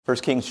1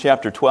 Kings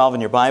chapter 12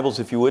 in your Bibles,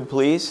 if you would,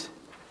 please.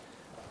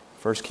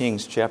 1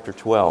 Kings chapter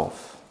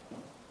 12.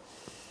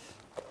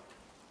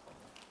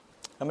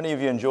 How many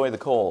of you enjoy the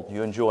cold?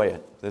 You enjoy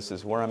it. This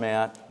is where I'm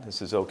at.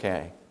 This is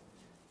okay.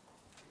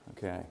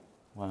 Okay.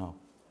 Wow.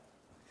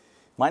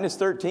 Minus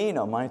 13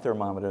 on my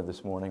thermometer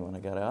this morning when I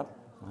got up.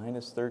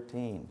 Minus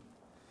 13.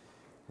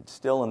 It's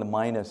still in the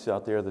minus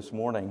out there this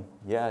morning,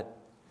 yet.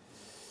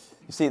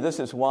 You see, this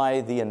is why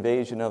the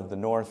invasion of the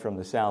North from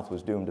the South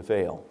was doomed to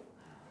fail.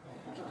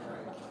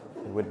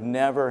 It would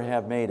never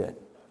have made it.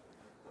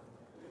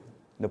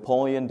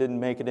 Napoleon didn't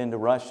make it into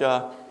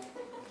Russia.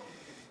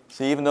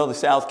 See, even though the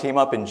South came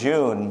up in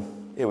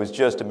June, it was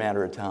just a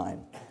matter of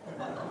time.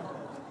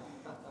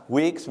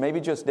 Weeks, maybe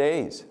just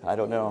days, I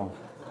don't know.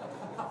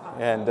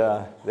 And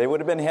they would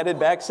have been headed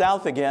back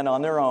south again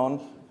on their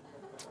own.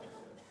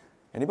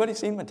 Anybody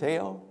seen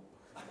Mateo?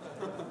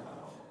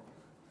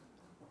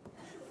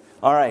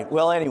 All right,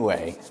 well,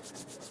 anyway,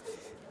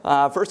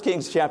 1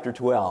 Kings chapter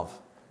 12.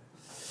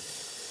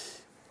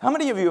 How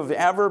many of you have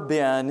ever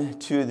been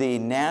to the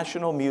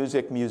National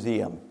Music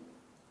Museum?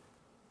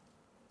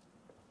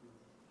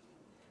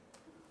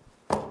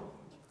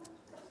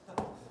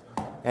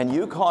 And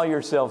you call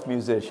yourself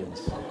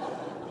musicians.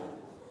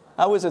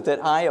 How is it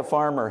that I, a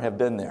farmer, have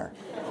been there?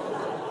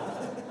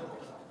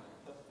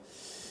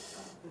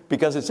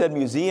 Because it said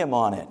museum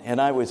on it, and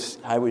I was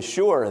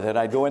sure that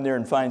I'd go in there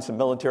and find some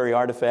military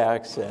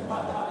artifacts and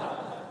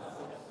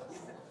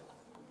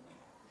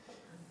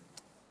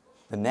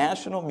the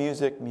National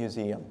Music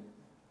Museum.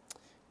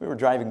 We were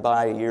driving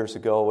by years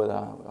ago with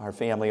our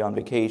family on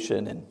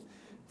vacation in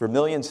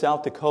Vermilion,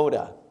 South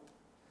Dakota,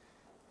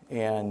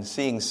 and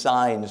seeing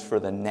signs for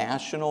the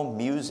National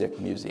Music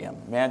Museum.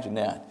 Imagine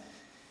that.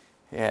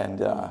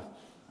 And I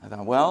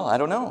thought, well, I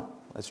don't know.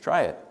 Let's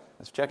try it.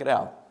 Let's check it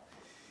out.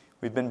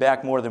 We've been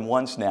back more than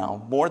once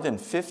now. More than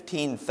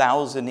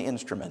 15,000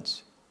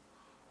 instruments.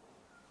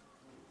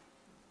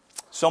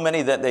 So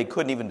many that they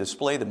couldn't even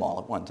display them all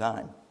at one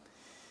time.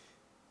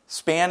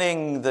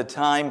 Spanning the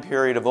time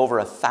period of over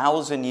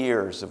 1,000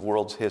 years of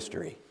world's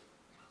history.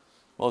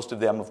 Most of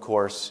them, of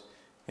course,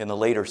 in the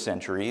later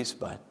centuries,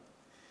 but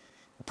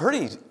a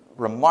pretty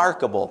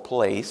remarkable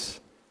place.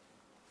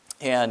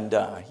 And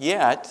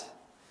yet,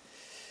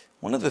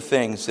 one of the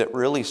things that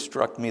really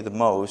struck me the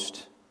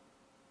most,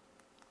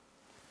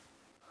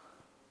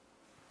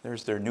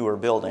 there's their newer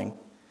building,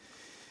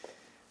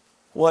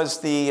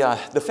 was the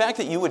fact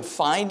that you would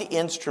find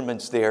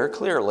instruments there,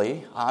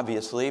 clearly,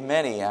 obviously,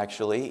 many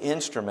actually,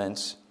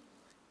 instruments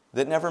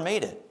that never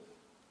made it.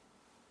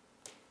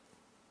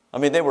 I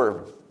mean, they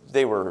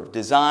were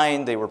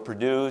designed, they were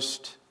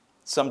produced,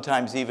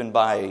 sometimes even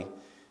by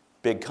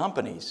big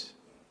companies.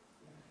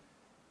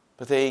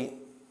 But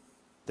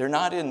they're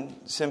not in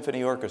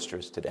symphony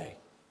orchestras today.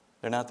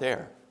 They're not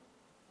there.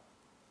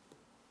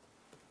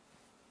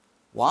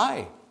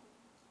 Why?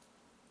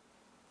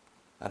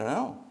 I don't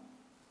know.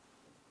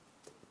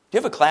 Do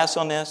you have a class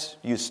on this?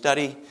 You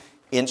study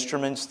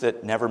instruments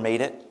that never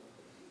made it?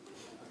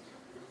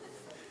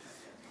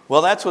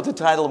 Well, that's what the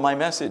title of my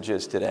message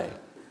is today.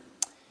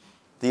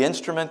 The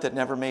instrument that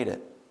never made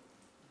it.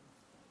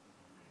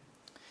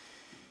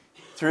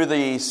 Through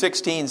the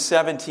 16,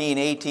 17,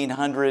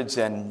 1800s,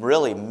 and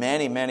really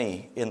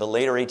many in the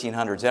later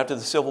 1800s, after the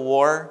Civil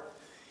War,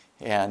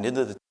 and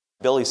into the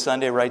Billy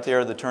Sunday right there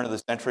at the turn of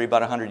the century,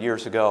 about 100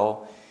 years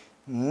ago,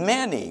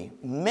 many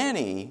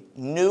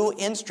new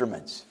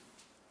instruments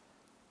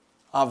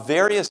of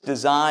various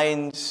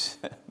designs,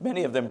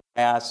 many of them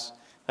brass.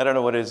 I don't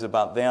know what it is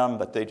about them,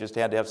 but they just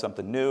had to have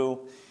something new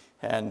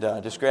and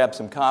just grab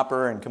some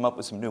copper and come up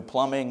with some new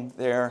plumbing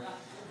there.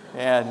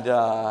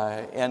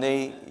 And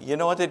they, you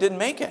know what, they didn't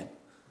make it.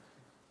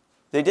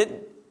 They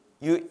didn't.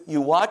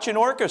 You watch an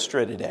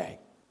orchestra today,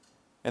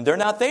 and they're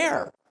not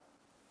there.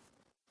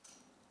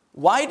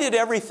 Why did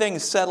everything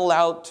settle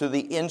out to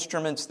the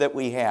instruments that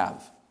we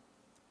have?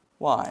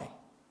 Why?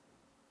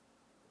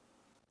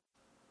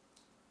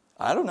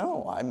 I don't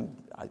know.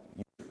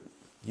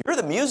 You're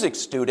the music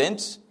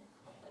students.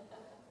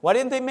 Why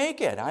didn't they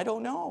make it? I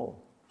don't know.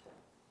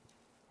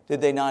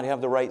 Did they not have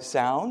the right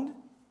sound?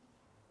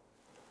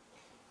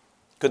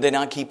 Could they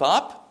not keep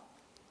up?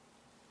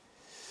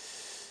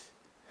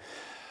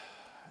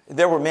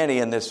 There were many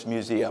in this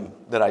museum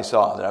that I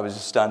saw that I was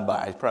stunned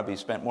by. I probably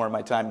spent more of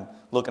my time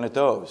looking at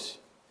those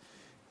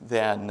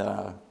than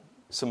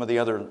some of the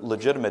other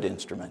legitimate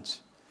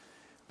instruments.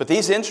 But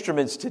these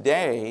instruments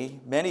today,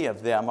 many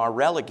of them are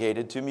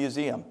relegated to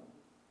museum.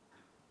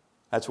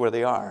 That's where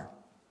they are.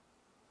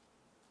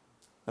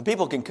 And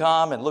people can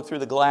come and look through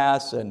the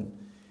glass and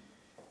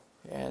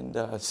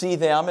see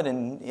them.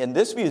 And in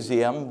this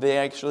museum, they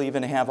actually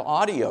even have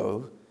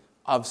audio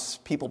of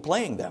people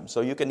playing them, so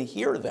you can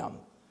hear them.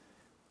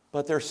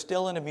 But they're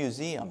still in a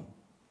museum.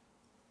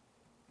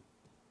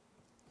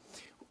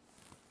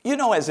 You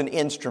know, as an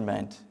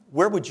instrument,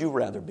 where would you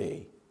rather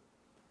be?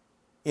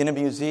 In a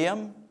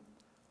museum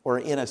or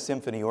in a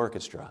symphony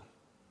orchestra?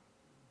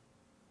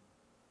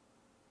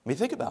 I mean,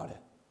 think about it.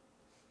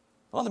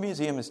 Well, the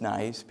museum is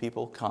nice.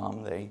 People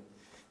come. They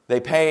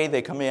pay.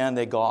 They come in.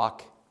 They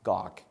gawk.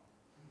 gawk.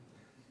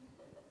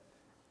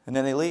 And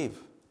then they leave.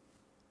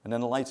 And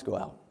then the lights go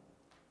out.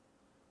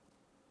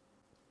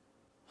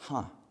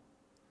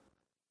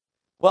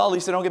 Well, at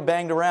least they don't get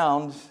banged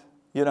around,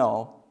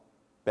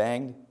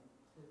 banged,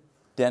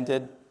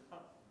 dented.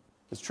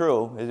 It's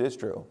true. It is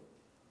true.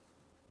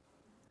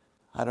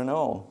 I don't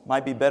know.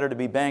 Might be better to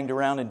be banged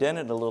around and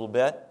dented a little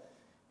bit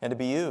and to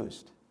be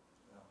used.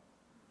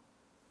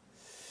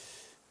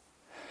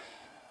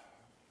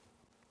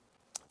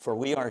 For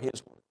we are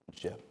His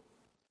workmanship,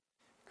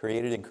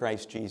 created in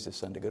Christ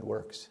Jesus unto good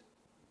works.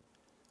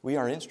 We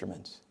are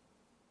instruments,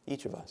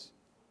 each of us.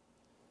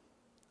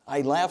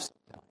 I laugh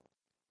sometimes.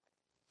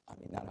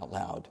 Not out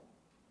loud.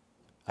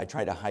 I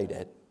try to hide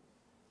it.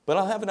 But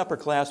I'll have an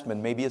upperclassman,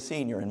 maybe a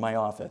senior, in my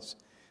office,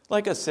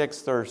 like a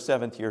 6th or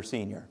 7th year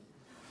senior.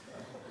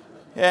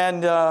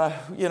 And,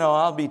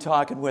 I'll be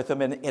talking with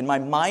him, and my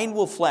mind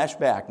will flash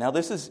back. Now,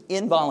 this is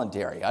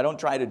involuntary. I don't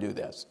try to do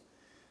this.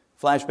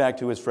 Flash back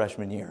to his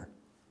freshman year.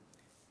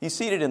 He's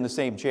seated in the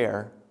same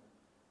chair,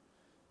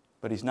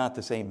 but he's not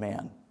the same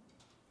man.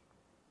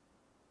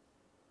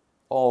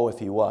 Oh, if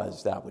he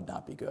was, that would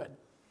not be good.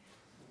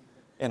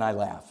 And I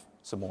laugh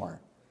some more.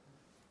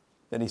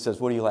 Then he says,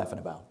 "What are you laughing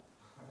about?"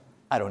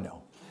 I don't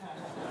know.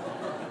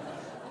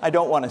 I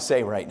don't want to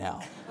say right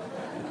now.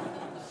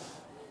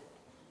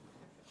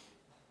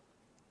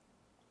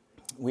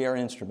 We are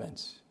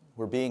instruments.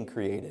 We're being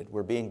created.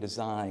 We're being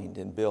designed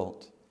and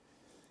built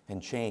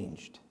and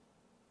changed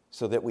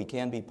so that we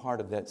can be part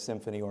of that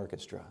symphony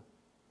orchestra.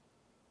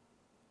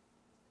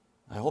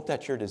 I hope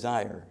that's your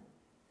desire.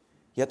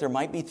 Yet there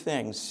might be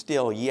things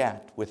still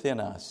yet within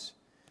us.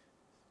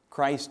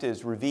 Christ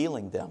is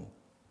revealing them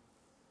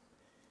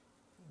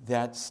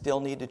that still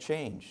need to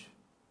change.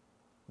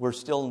 We're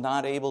still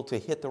not able to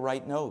hit the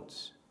right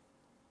notes.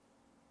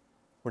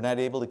 We're not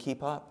able to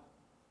keep up.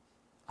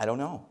 I don't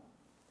know.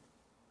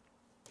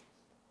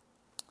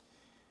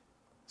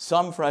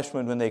 Some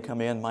freshmen, when they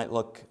come in, might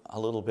look a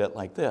little bit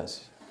like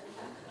this.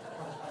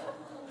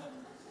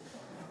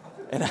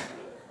 And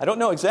I don't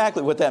know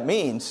exactly what that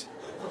means.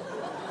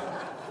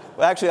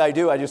 Well, actually, I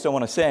do. I just don't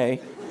want to say.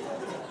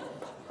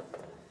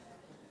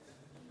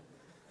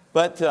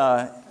 But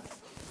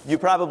you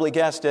probably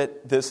guessed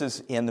it. This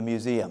is in the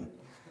museum,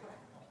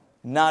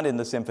 not in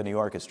the symphony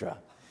orchestra.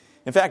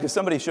 In fact, if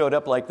somebody showed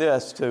up like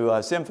this to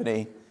a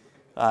symphony,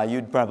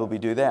 you'd probably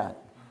do that.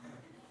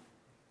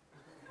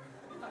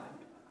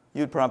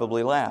 You'd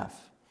probably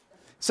laugh.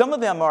 Some of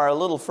them are a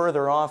little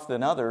further off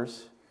than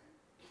others.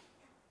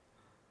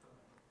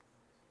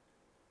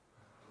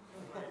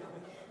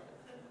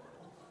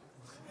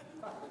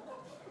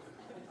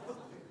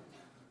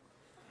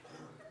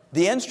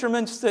 The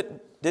instruments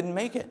that didn't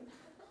make it.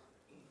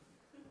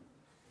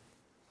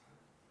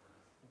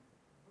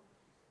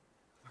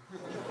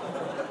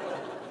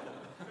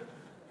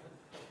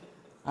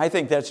 I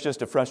think that's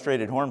just a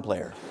frustrated horn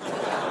player.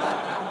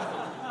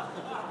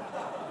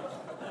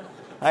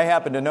 I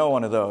happen to know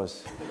one of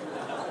those.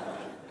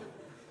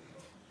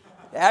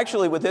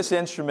 Actually, with this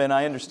instrument,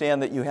 I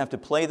understand that you have to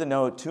play the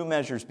note 2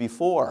 measures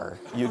before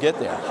you get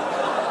there.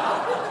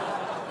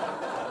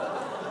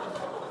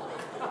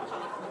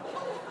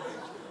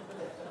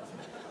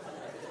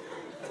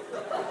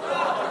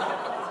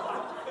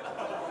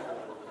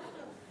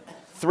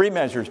 Three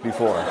measures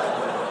before.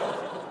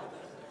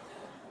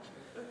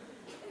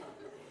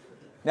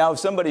 Now, if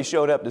somebody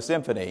showed up to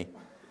symphony,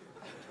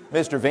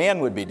 Mr.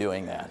 Van would be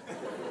doing that.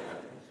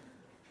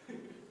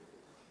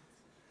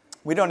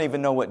 We don't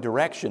even know what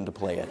direction to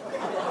play it.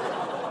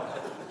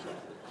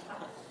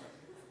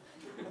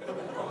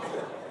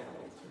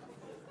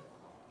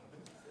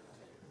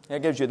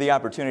 That gives you the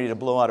opportunity to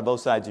blow out of both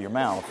sides of your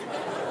mouth.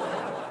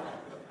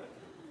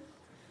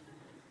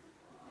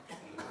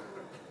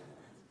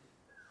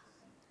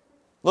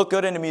 Look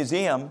good in a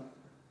museum.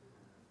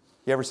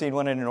 You ever seen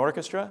one in an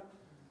orchestra?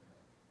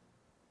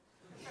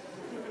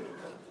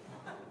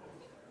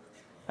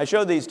 I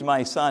showed these to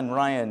my son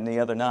Ryan the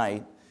other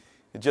night,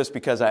 just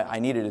because I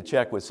needed to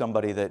check with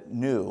somebody that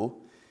knew.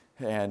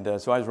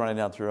 And so I was running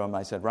down through them.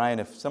 I said, "Ryan,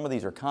 if some of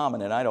these are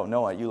common and I don't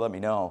know it, you let me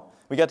know."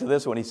 We got to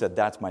this one. He said,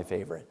 "That's my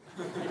favorite."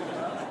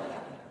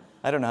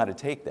 I don't know how to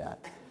take that.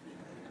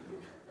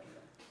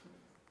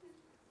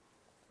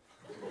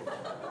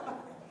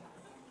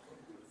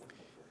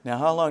 Now,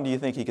 how long do you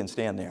think he can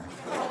stand there?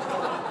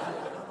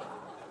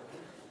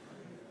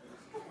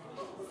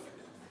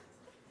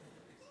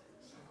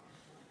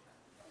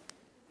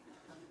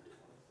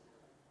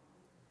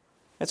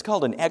 It's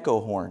called an echo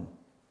horn.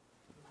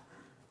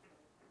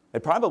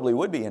 It probably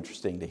would be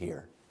interesting to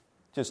hear,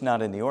 just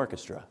not in the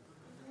orchestra.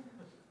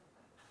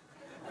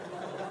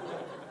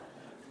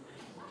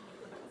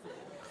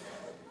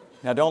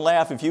 Now, don't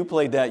laugh. If you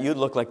played that, you'd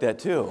look like that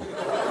too.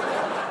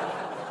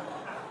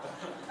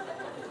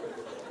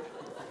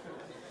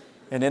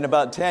 And in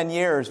about 10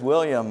 years,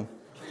 William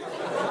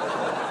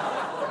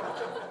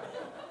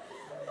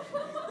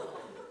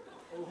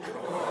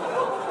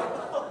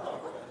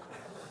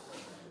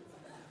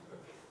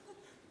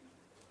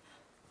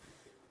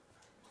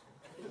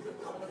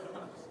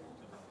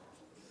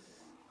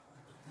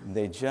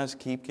just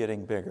keep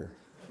getting bigger.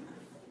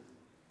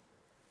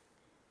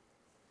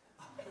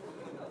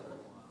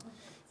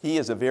 He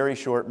is a very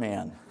short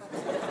man.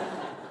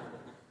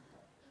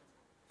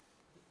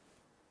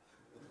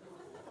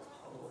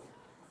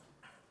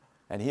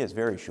 And he is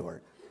very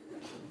short.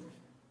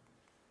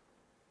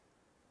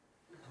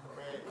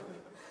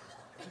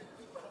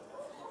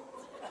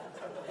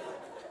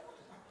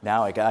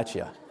 Now I got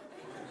you.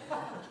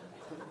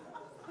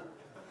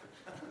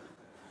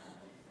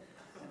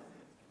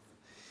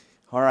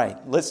 All right,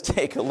 let's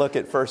take a look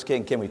at 1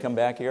 Kings. Can we come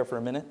back here for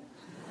a minute?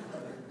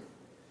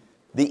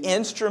 The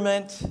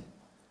instrument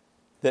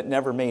that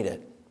never made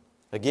it.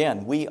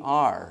 Again, we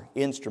are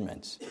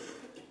instruments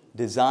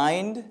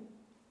designed,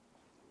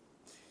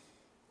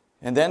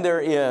 and then there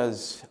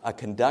is a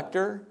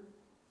conductor,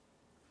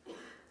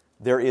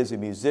 there is a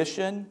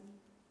musician.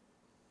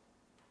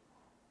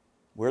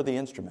 We're the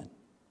instrument.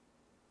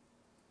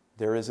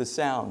 There is a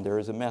sound, there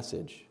is a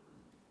message.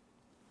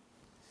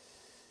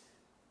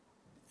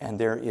 And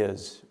there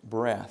is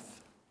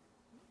breath.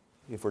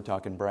 If we're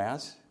talking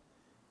brass,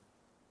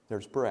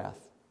 there's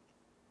breath.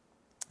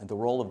 And the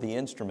role of the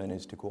instrument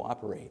is to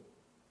cooperate.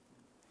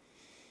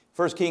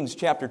 1 Kings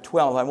chapter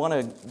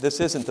 12,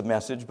 this isn't the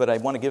message, but I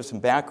want to give some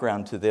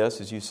background to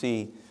this. As you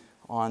see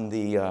on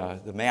the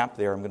map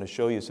there, I'm going to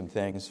show you some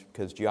things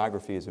because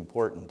geography is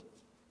important.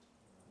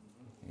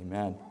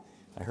 Amen.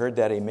 I heard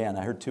that amen.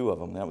 I heard two of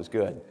them. That was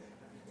good.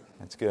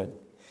 That's good.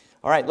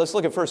 All right, let's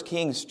look at 1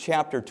 Kings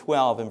chapter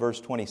 12 and verse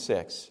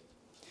 26.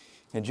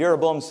 And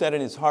Jeroboam said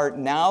in his heart,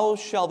 "Now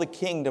shall the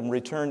kingdom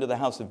return to the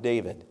house of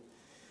David.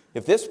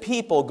 If this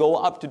people go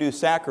up to do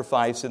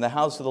sacrifice in the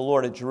house of the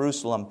Lord at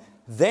Jerusalem,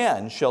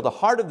 then shall the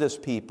heart of this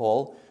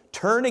people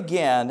turn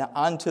again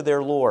unto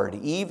their Lord,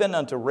 even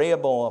unto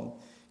Rehoboam,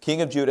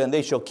 king of Judah, and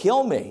they shall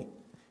kill me,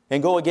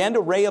 and go again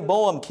to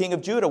Rehoboam, king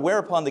of Judah."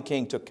 Whereupon the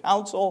king took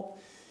counsel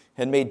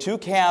and made 2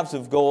 calves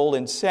of gold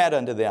and said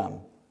unto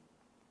them,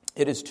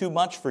 "It is too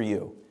much for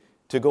you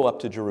to go up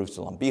to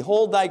Jerusalem.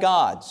 Behold thy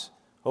gods,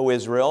 O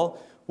Israel,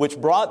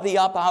 which brought thee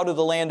up out of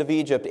the land of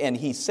Egypt." And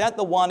he set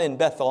the one in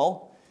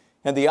Bethel,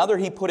 and the other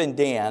he put in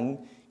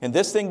Dan. And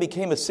this thing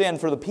became a sin,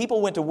 for the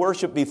people went to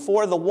worship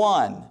before the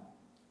one,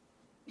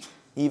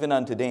 even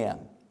unto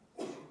Dan.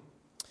 And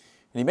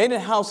he made a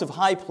house of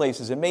high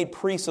places, and made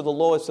priests of the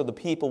lowest of the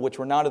people, which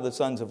were not of the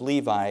sons of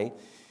Levi.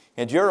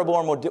 And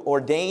Jeroboam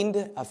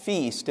ordained a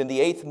feast in the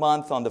 8th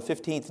month on the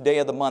 15th day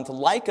of the month,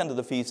 like unto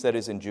the feast that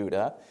is in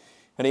Judah.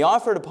 And he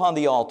offered upon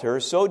the altar,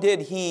 so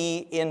did he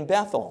in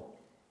Bethel,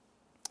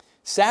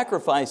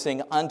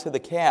 sacrificing unto the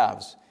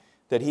calves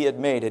that he had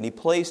made. And he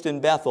placed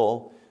in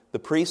Bethel the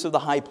priests of the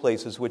high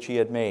places which he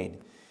had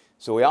made.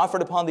 So he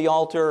offered upon the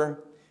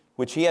altar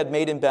which he had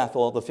made in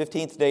Bethel the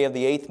 15th day of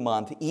the 8th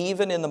month,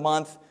 even in the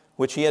month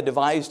which he had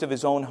devised of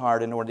his own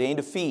heart, and ordained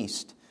a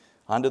feast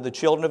unto the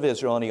children of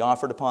Israel, and he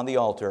offered upon the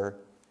altar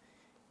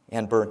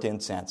and burnt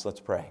incense. Let's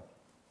pray.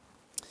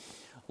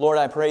 Lord,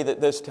 I pray that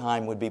this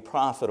time would be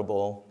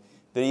profitable,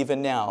 that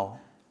even now,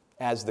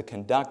 as the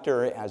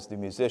conductor, as the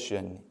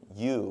musician,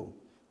 you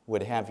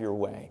would have your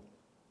way.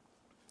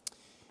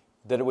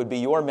 That it would be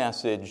your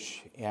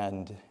message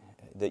and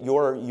that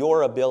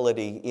your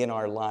ability in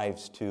our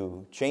lives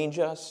to change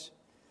us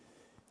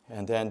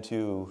and then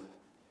to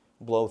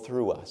blow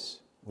through us.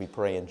 We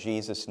pray in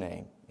Jesus'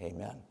 name.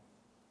 Amen.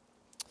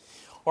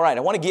 All right,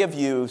 I want to give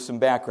you some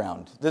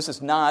background. This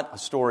is not a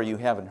story you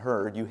haven't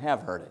heard. You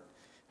have heard it.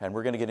 And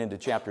we're going to get into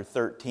chapter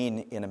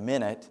 13 in a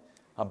minute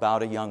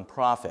about a young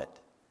prophet.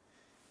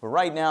 But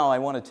right now, I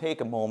want to take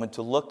a moment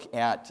to look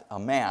at a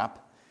map,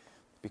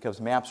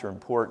 because maps are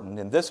important.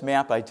 And this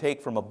map I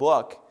take from a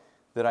book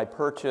that I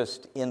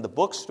purchased in the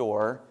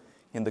bookstore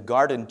in the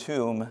Garden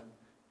Tomb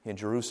in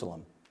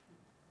Jerusalem.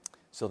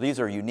 So these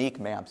are unique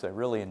maps. I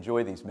really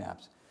enjoy these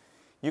maps.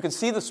 You can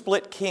see the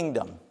split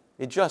kingdom.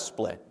 It just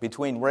split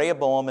between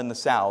Rehoboam in the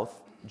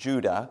south,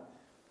 Judah,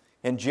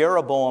 and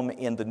Jeroboam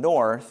in the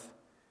north,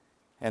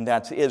 and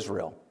that's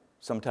Israel,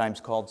 sometimes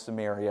called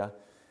Samaria.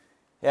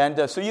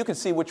 And so you can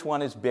see which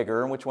one is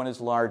bigger and which one is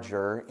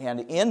larger.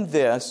 And in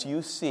this,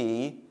 you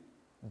see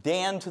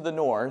Dan to the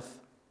north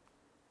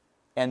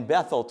and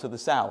Bethel to the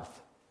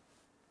south.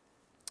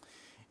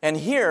 And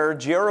here,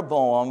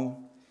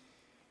 Jeroboam,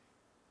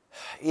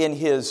 in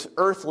his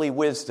earthly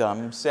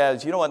wisdom,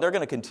 says, you know what, they're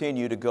going to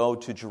continue to go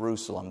to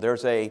Jerusalem.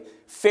 There's a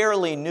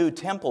fairly new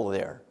temple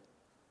there,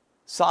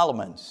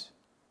 Solomon's.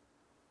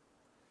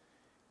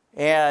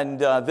 And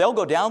they'll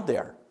go down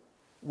there,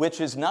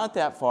 which is not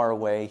that far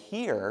away.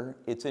 Here,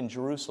 it's in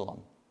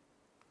Jerusalem.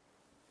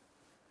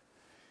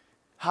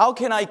 How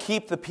can I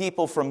keep the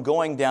people from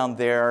going down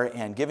there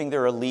and giving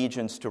their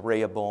allegiance to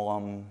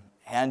Rehoboam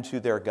and to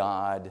their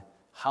God?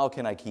 How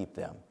can I keep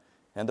them?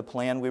 And the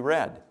plan we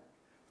read.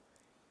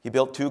 He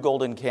built 2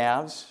 golden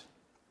calves.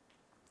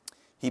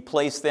 He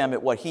placed them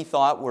at what he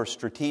thought were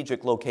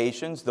strategic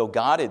locations, though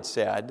God had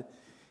said,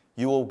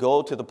 you will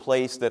go to the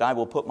place that I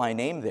will put my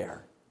name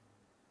there.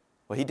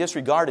 Well, he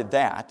disregarded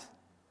that.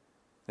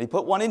 He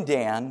put one in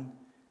Dan,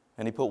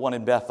 and he put one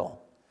in Bethel.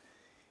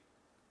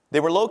 They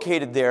were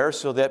located there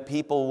so that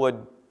people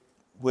would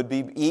would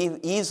be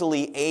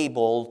easily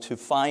able to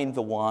find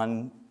the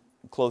one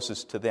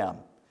closest to them.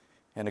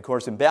 And of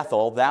course, in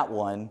Bethel, that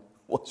one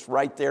was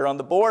right there on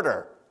the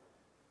border.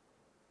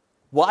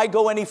 Why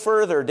go any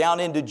further down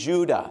into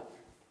Judah?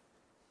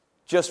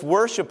 Just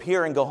worship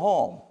here and go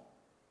home.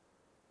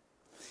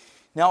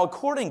 Now,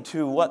 according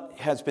to what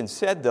has been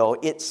said, though,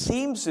 it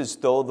seems as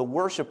though the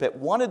worship at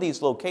one of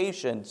these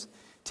locations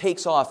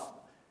takes off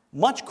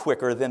much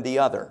quicker than the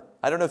other.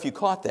 I don't know if you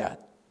caught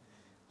that.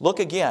 Look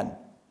again.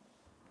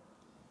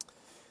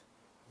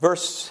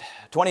 Verse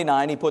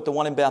 29, he put the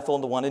one in Bethel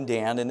and the one in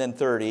Dan, and then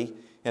 30,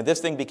 and this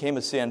thing became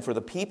a sin, for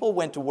the people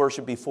went to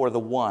worship before the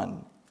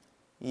one,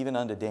 even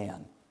unto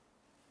Dan.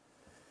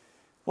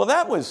 Well,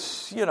 that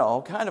was,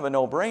 kind of a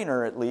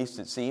no-brainer, at least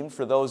it seemed,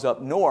 for those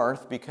up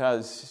north,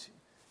 because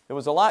it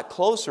was a lot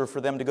closer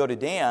for them to go to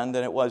Dan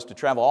than it was to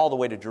travel all the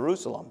way to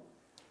Jerusalem.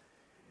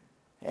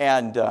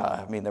 And,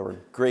 there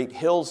were great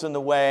hills in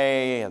the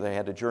way. They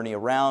had to journey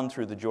around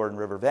through the Jordan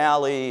River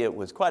Valley. It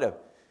was quite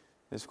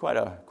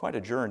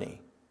a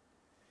journey.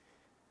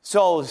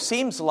 So it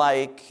seems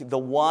like the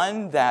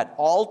one, that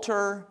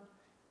altar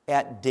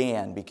at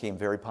Dan, became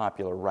very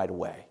popular right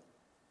away.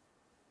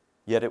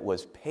 Yet it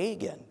was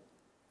pagan.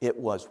 It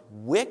was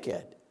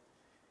wicked.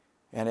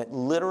 And it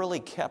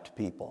literally kept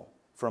people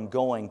from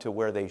going to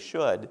where they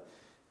should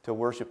to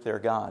worship their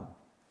God.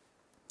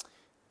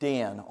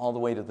 Dan, all the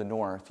way to the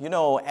north.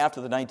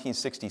 After the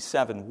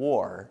 1967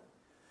 war,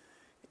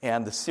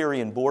 and the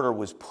Syrian border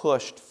was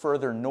pushed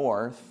further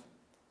north,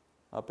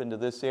 up into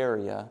this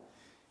area,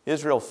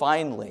 Israel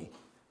finally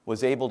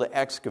was able to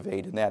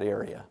excavate in that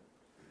area.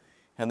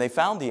 And they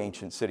found the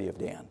ancient city of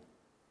Dan.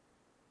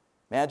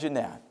 Imagine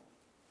that.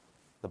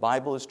 The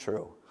Bible is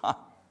true. Huh.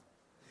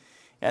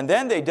 And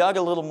then they dug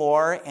a little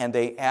more, and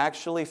they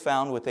actually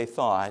found what they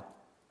thought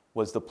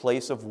was the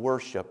place of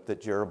worship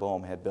that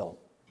Jeroboam had built.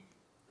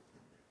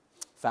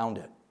 Found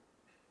it.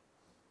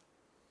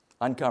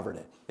 Uncovered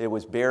it. It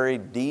was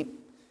buried deep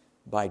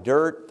by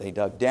dirt. They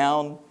dug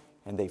down,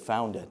 and they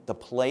found it. The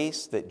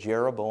place that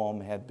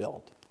Jeroboam had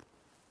built.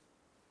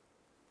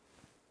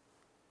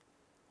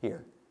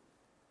 Here.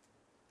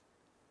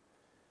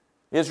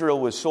 Israel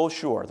was so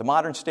sure, the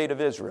modern state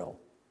of Israel,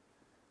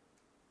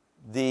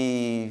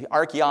 the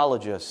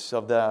archaeologists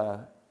of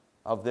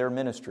their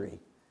ministry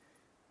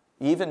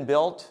even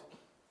built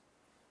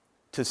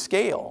to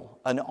scale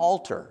an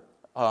altar,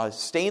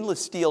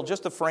 stainless steel,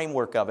 just the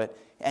framework of it,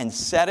 and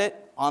set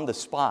it on the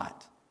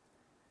spot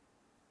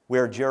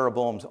where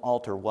Jeroboam's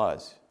altar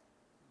was.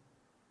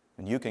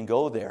 And you can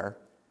go there.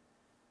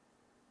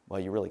 Well,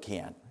 you really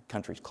can't. The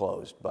country's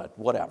closed, but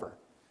whatever.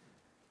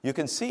 You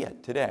can see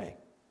it today.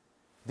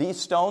 These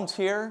stones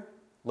here,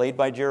 laid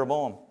by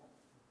Jeroboam,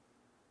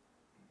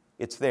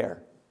 it's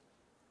there.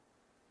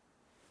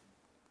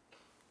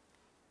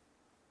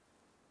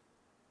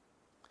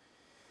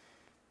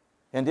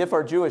 And if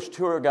our Jewish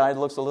tour guide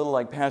looks a little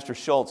like Pastor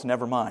Schultz,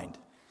 never mind.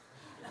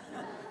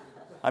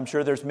 I'm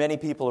sure there's many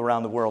people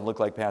around the world look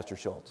like Pastor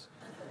Schultz.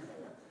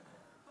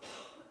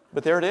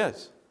 But there it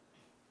is.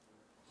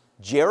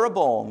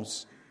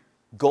 Jeroboam's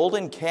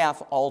golden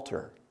calf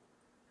altar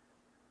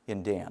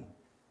in Dan.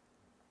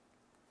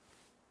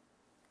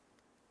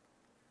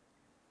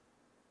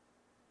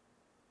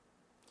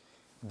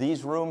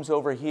 These rooms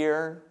over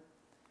here,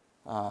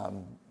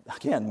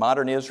 again,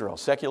 modern Israel,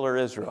 secular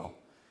Israel,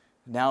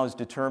 now is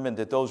determined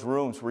that those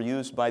rooms were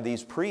used by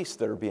these priests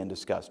that are being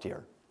discussed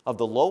here, of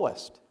the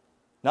lowest,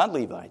 not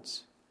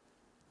Levites,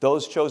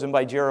 those chosen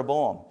by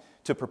Jeroboam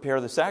to prepare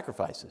the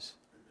sacrifices.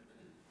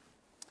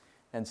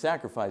 And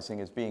sacrificing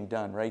is being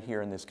done right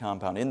here in this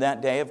compound. In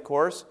that day, of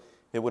course,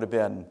 it would have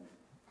been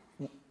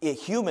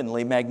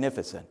humanly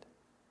magnificent,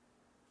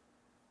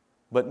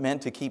 but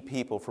meant to keep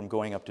people from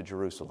going up to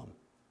Jerusalem.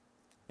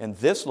 And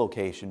this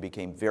location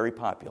became very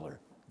popular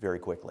very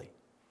quickly.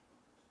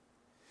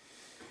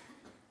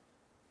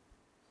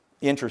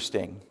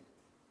 Interesting.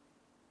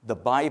 The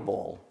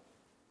Bible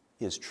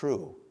is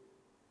true.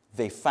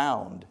 They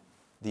found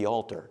the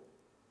altar.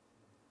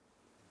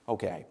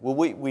 Okay, well,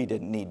 we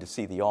didn't need to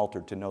see the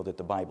altar to know that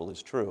the Bible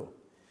is true.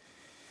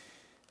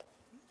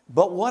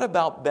 But what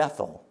about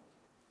Bethel?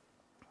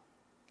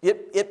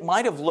 It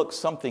might have looked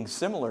something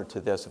similar to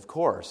this, of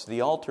course.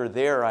 The altar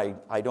there,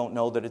 I don't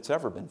know that it's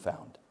ever been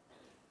found.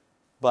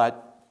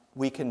 But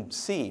we can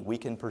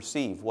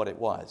perceive what it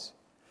was.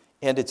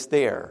 And it's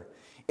there.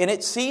 And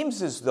it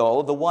seems as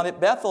though the one at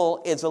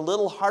Bethel is a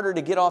little harder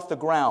to get off the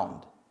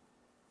ground.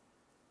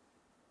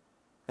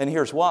 And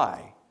here's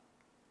why.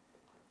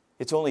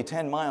 It's only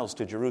 10 miles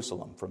to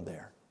Jerusalem from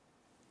there.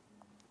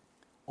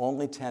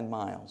 Only 10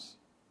 miles.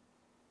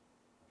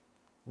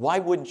 Why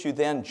wouldn't you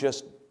then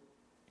just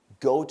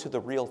go to the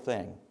real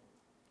thing?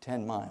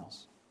 10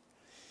 miles.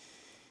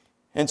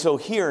 And so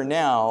here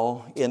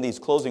now, in these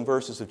closing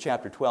verses of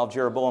chapter 12,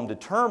 Jeroboam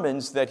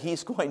determines that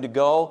he's going to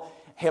go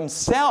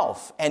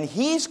himself, and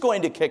he's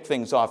going to kick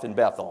things off in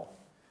Bethel.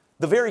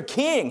 The very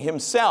king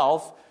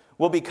himself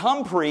will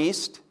become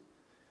priest,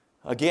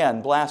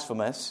 again,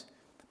 blasphemous,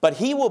 but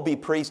he will be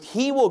priest,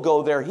 he will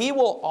go there, he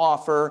will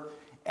offer,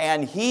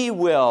 and he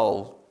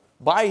will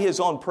by his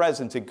own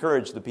presence,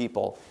 encouraged the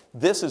people,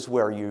 this is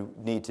where you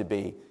need to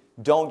be.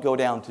 Don't go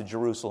down to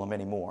Jerusalem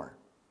anymore.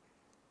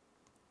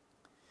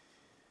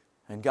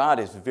 And God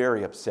is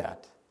very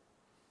upset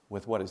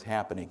with what is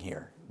happening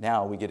here.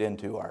 Now we get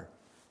into our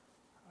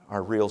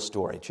real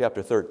story,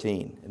 chapter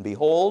 13. And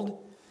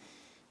behold,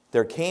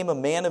 there came a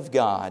man of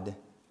God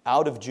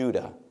out of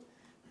Judah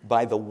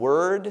by the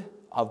word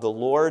of the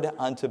Lord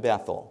unto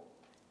Bethel,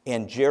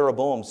 and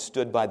Jeroboam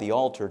stood by the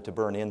altar to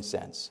burn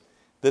incense.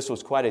 This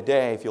was quite a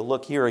day. If you'll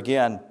look here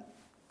again,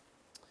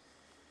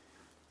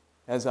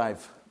 as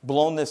I've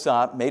blown this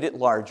up, made it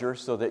larger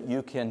so that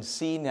you can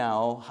see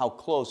now how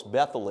close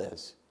Bethel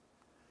is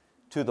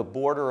to the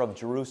border of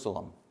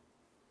Jerusalem,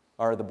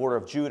 or the border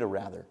of Judah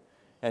rather,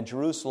 and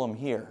Jerusalem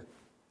here.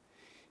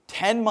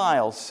 10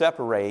 miles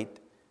separate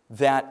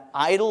that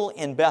idol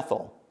in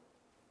Bethel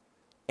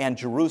and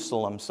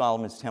Jerusalem,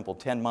 Solomon's temple,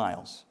 10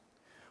 miles.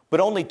 But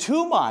only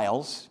 2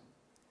 miles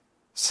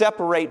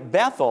separate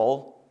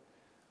Bethel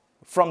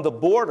from the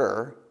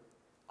border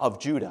of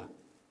Judah.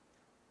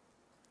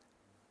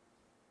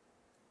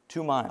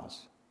 2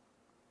 miles.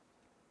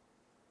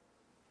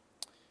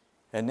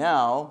 And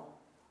now,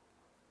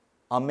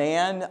 a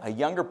man, a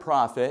younger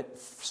prophet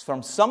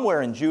from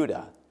somewhere in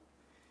Judah,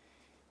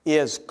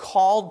 is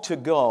called to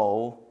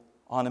go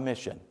on a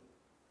mission.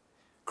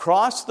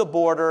 Cross the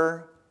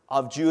border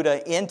of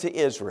Judah into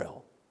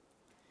Israel,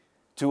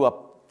 to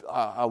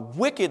a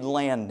wicked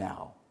land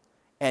now,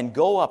 and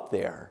go up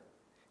there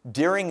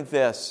during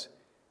this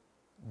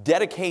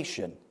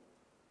dedication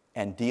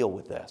and deal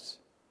with this.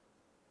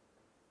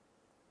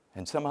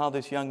 And somehow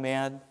this young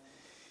man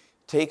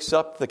takes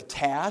up the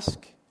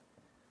task.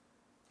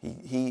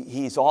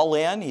 He's all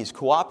in. He's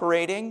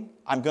cooperating.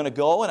 I'm going to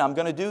go and I'm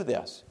going to do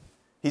this.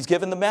 He's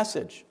given the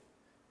message,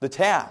 the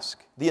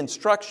task, the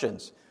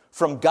instructions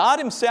from God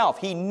himself.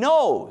 He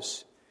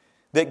knows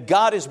that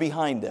God is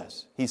behind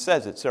this. He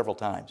says it several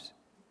times.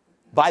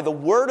 By the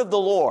word of the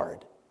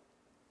Lord,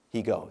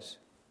 he goes.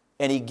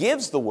 And he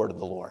gives the word of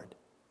the Lord,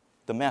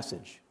 the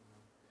message.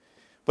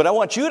 But I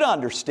want you to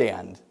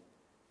understand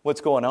what's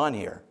going on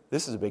here.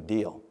 This is a big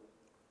deal.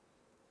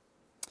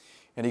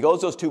 And he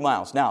goes those 2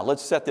 miles. Now,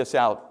 let's set this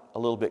out a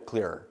little bit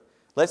clearer.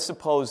 Let's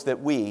suppose that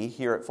we,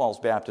 here at Falls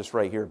Baptist,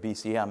 right here at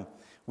BCM,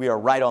 we are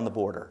right on the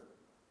border.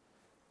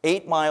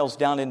 8 miles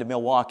down into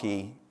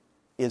Milwaukee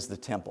is the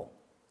temple.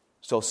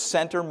 So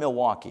center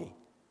Milwaukee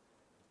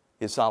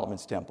is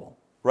Solomon's temple.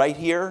 Right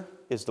here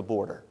is the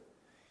border.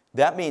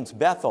 That means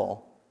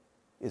Bethel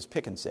is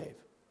pick and save.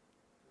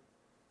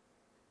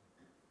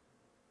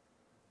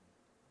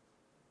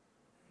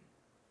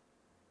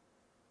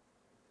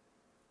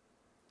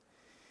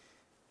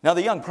 Now,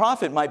 the young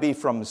prophet might be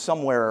from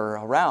somewhere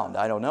around,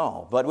 I don't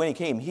know. But when he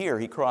came here,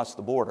 he crossed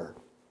the border.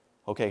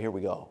 Okay, here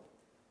we go.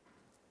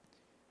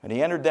 And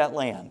he entered that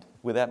land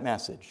with that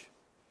message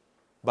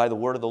by the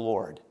word of the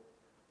Lord.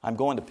 I'm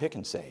going to pick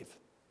and save.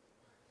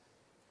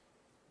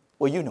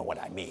 Well, you know what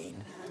I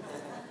mean.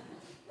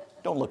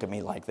 Don't look at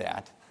me like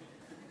that.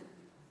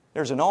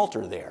 There's an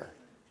altar there.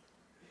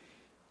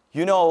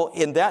 You know,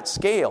 in that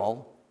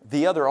scale,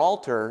 the other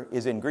altar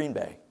is in Green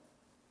Bay.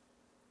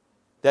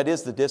 That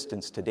is the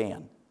distance to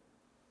Dan.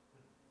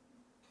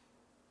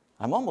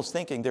 I'm almost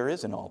thinking there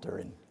is an altar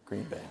in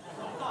Green Bay.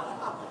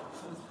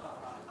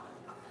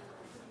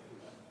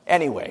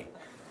 Anyway,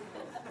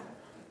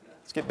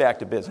 let's get back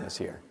to business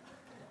here.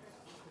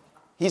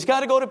 He's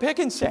got to go to pick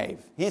and save.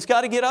 He's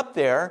got to get up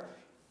there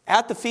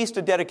at the Feast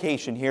of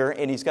Dedication here,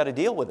 and he's got to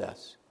deal with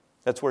this.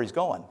 That's where he's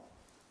going.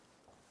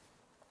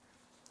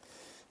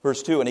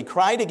 Verse 2, and he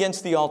cried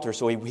against the altar.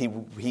 So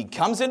he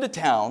comes into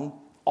town.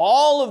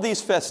 All of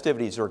these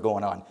festivities are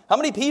going on. How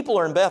many people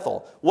are in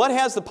Bethel? What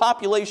has the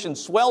population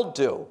swelled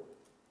to?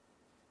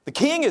 The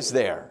king is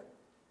there.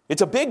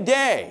 It's a big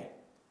day.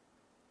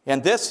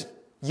 And this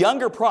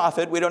younger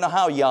prophet, we don't know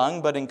how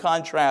young, but in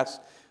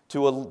contrast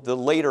to the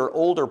later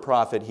older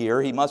prophet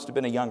here, he must have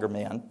been a younger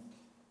man.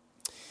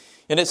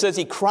 And it says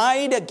he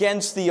cried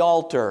against the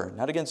altar,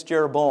 not against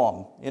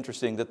Jeroboam.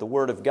 Interesting that the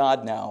word of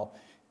God now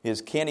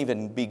can't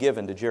even be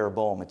given to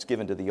Jeroboam. It's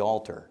given to the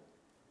altar.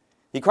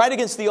 He cried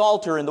against the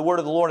altar in the word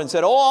of the Lord and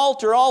said, O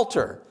altar,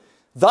 altar,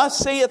 thus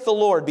saith the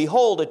Lord,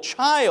 behold, a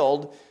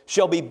child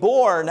shall be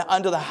born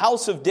unto the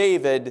house of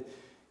David.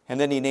 And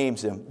then he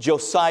names him,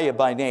 Josiah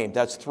by name.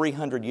 That's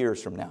 300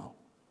 years from now.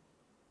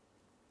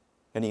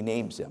 And he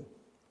names him,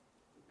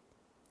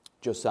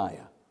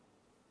 Josiah.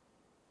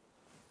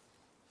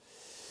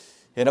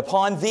 And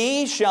upon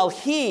thee shall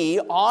he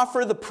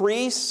offer the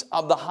priests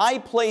of the high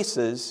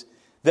places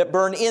that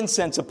burn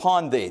incense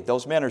upon thee.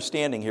 Those men are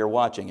standing here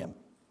watching him.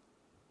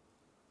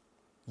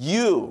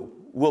 You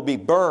will be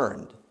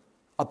burned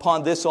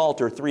upon this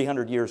altar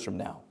 300 years from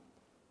now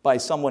by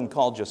someone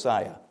called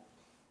Josiah.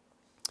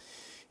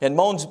 And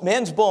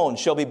men's bones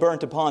shall be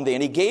burnt upon thee.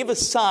 And he gave a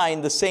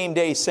sign the same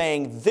day,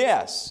 saying,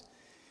 This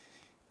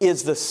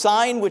is the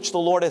sign which the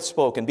Lord hath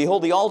spoken.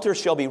 Behold, the altar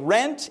shall be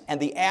rent, and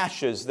the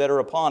ashes that are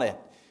upon it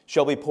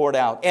shall be poured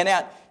out. And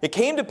it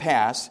came to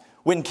pass,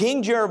 when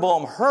King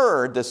Jeroboam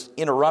heard this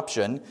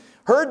interruption,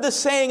 heard the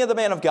saying of the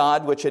man of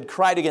God, which had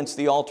cried against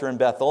the altar in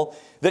Bethel,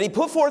 that he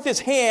put forth his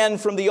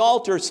hand from the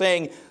altar,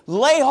 saying,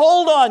 Lay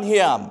hold on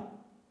him.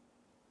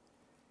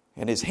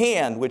 And his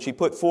hand, which he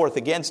put forth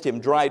against him,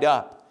 dried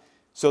up,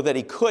 so that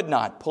he could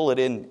not pull it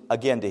in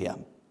again to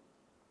him.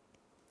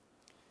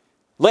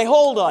 Lay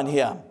hold on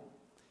him.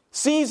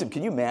 Seize him.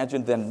 Can you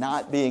imagine them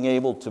not being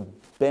able to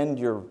bend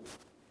your...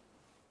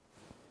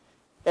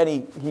 And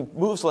he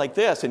moves like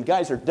this, and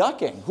guys are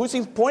ducking. Who's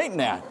he pointing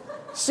at?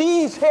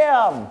 Seize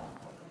him.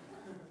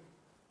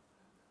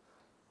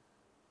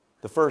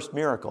 The first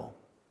miracle.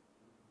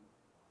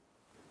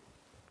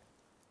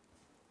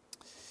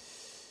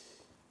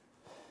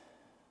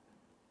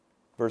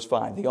 Verse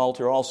 5, the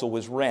altar also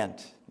was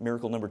rent.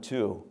 Miracle number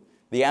 2.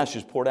 The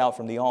ashes poured out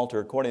from the altar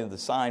according to the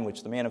sign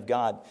which the man of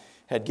God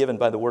had given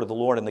by the word of the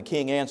Lord. And the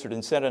king answered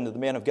and said unto the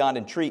man of God,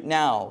 Entreat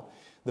now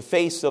the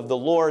face of the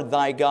Lord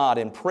thy God,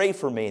 and pray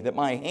for me, that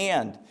my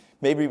hand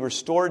may be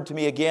restored to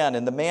me again.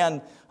 And the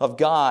man of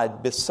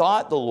God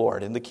besought the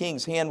Lord, and the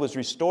king's hand was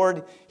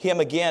restored him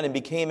again, and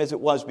became as it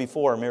was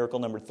before. Miracle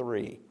number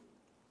 3.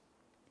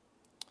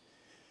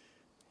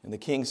 And the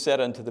king said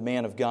unto the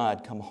man of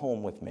God, Come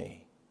home with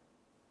me.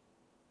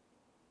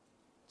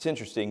 It's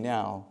interesting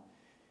now.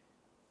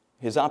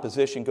 His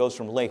opposition goes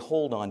from lay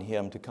hold on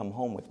him to come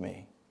home with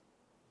me.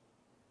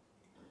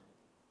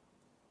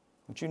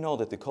 Don't you know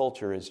that the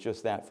culture is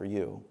just that for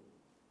you?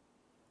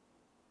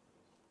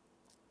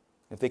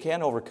 If they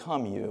can't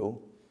overcome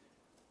you,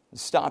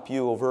 stop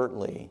you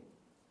overtly,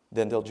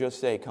 then they'll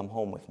just say, Come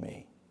home with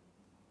me.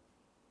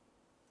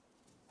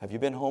 Have you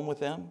been home with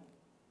them?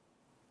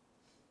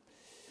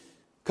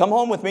 Come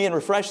home with me and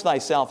refresh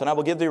thyself, and I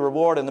will give thee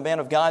reward. And the man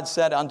of God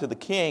said unto the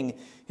king,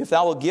 If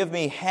thou wilt give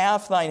me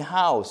half thine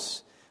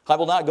house, I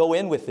will not go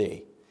in with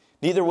thee.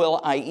 Neither will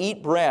I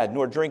eat bread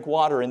nor drink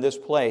water in this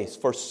place.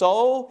 For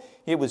so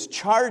it was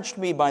charged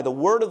me by the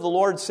word of the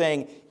Lord,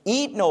 saying,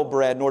 Eat no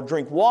bread nor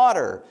drink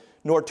water,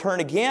 nor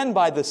turn again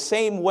by the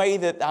same way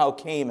that thou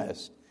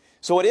camest.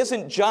 So it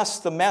isn't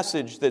just the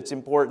message that's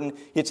important,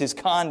 it's his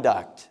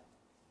conduct.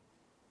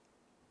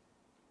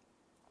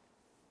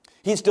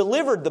 He's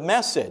delivered the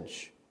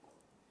message,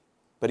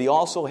 but he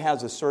also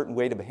has a certain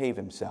way to behave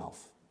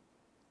himself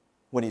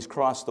when he's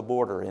crossed the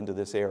border into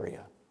this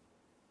area.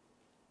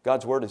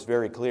 God's word is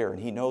very clear,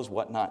 and he knows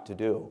what not to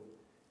do.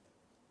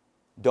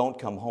 Don't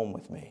come home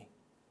with me.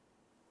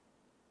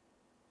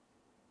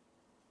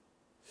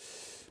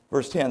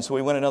 Verse 10, so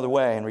he went another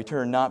way and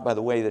returned not by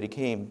the way that he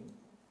came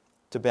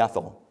to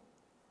Bethel.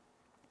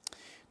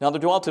 Now there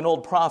dwelt an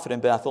old prophet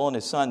in Bethel, and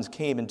his sons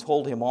came and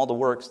told him all the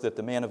works that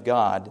the man of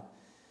God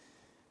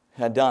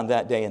had done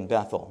that day in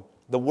Bethel.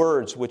 The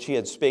words which he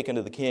had spoken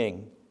to the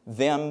king,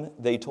 them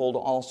they told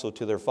also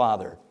to their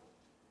father.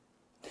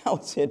 Now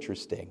it's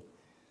interesting.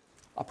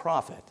 A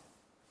prophet.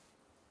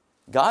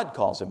 God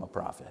calls him a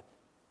prophet.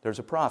 There's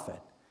a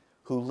prophet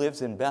who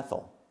lives in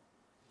Bethel.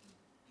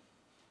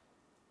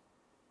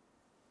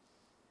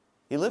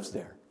 He lives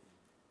there.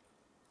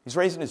 He's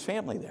raising his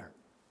family there.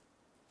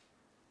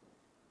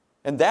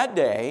 And that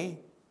day,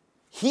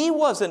 he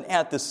wasn't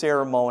at the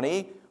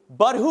ceremony,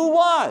 but who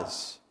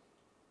was?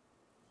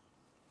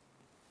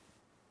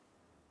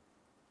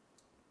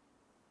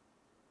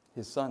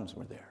 His sons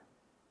were there.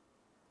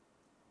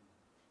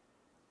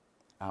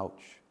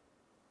 Ouch.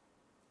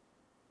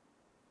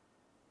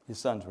 His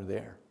sons were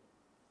there.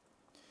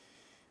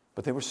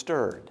 But they were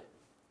stirred.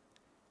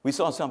 We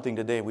saw something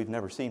today we've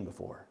never seen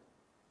before.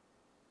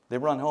 They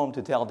run home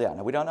to tell dad.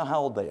 Now, we don't know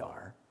how old they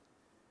are.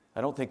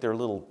 I don't think they're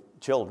little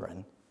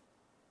children.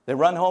 They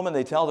run home and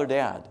they tell their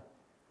dad.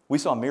 We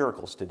saw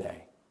miracles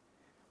today.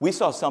 We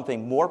saw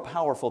something more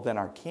powerful than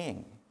our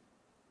king.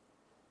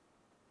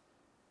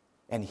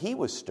 And he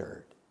was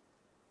stirred.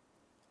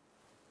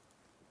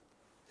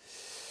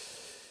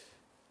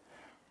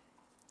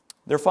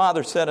 Their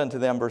father said unto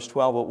them, verse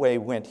 12, What way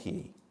went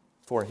he?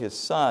 For his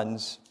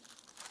sons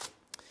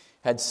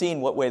had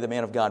seen what way the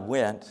man of God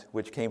went,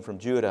 which came from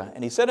Judah.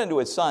 And he said unto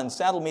his son,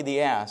 Saddle me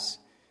the ass.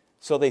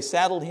 So they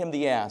saddled him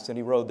the ass, and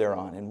he rode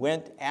thereon, and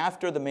went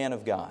after the man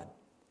of God,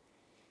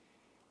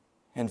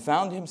 and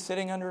found him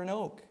sitting under an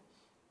oak.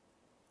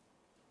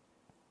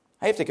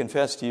 I have to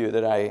confess to you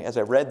that as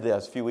I read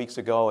this a few weeks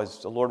ago,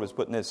 as the Lord was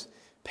putting this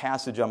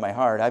passage on my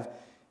heart,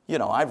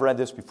 I've read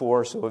this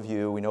before, so have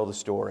you. We know the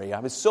story. I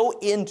was so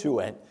into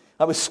it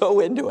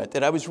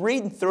that I was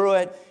reading through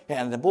it,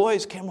 and the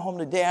boys came home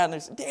to Dad, and they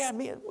said, Dad,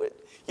 man,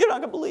 you're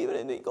not going to believe it.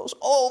 And he goes,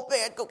 oh,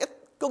 man,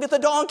 go get the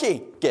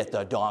donkey. Get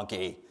the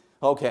donkey.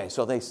 Okay,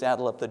 so they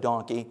saddle up the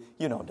donkey.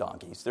 You know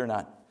donkeys. They're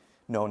not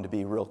known to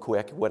be real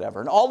quick, whatever.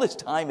 And all this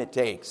time it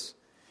takes.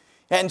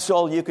 And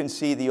so you can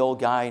see the old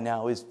guy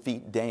now, his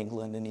feet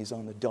dangling, and he's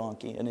on the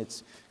donkey, and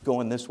it's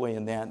going this way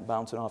and that, and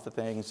bouncing off of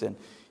things, and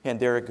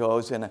there it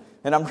goes. And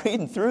I'm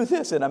reading through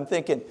this, and I'm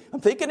thinking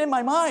in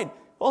my mind,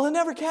 well, he'll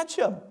never catch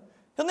him.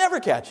 He'll never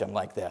catch him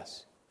like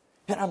this.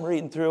 And I'm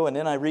reading through, and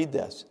then I read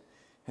this,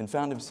 and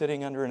found him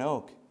sitting under an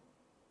oak.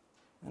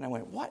 And I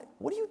went, what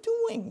are you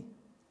doing?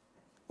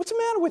 What's the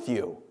matter with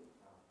you?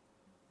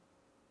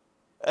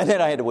 And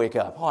then I had to wake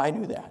up. Oh, I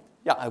knew that.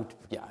 Yeah, I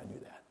knew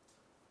that.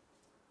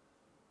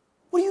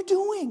 What are you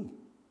doing?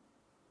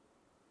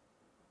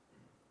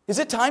 Is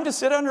it time to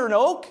sit under an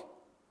oak?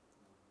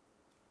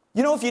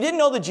 You know, if you didn't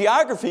know the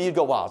geography, you'd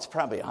go, wow, it's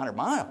probably 100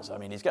 miles. I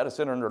mean, he's got to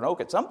sit under an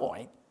oak at some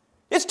point.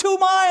 It's 2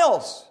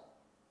 miles.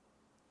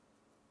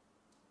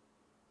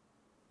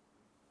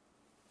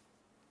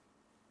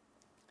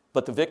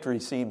 But the victory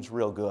seems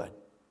real good.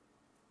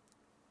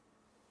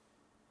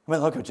 I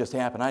mean, look what just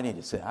happened. I need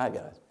to say, I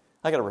got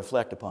to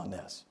reflect upon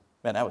this.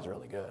 Man, that was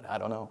really good. I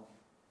don't know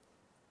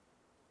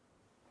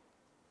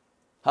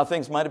how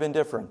things might have been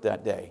different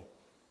that day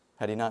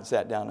had he not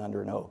sat down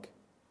under an oak.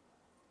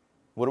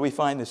 What do we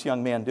find this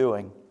young man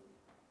doing?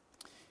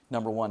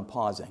 Number one,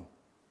 pausing.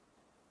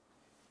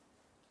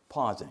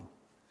 Pausing.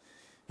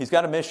 He's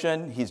got a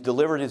mission. He's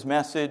delivered his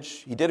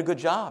message. He did a good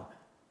job.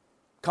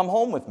 Come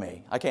home with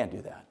me. I can't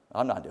do that.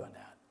 I'm not doing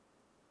that.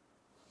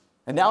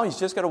 And now he's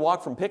just got to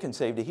walk from Pick and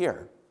Save to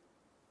here.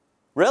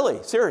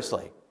 Really?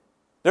 Seriously?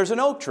 There's an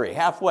oak tree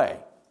halfway.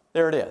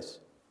 There it is.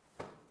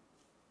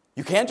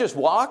 You can't just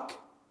walk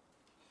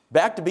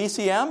back to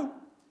BCM?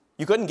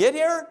 You couldn't get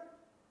here?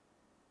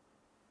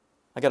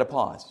 I got to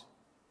pause.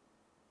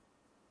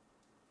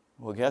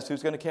 Well, guess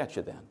who's going to catch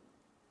you then?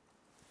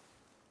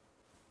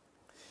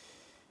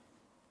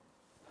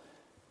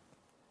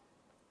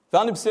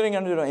 Found him sitting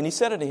under, and he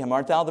said unto him,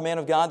 Art thou the man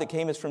of God that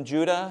camest from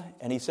Judah?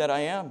 And he said,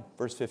 I am.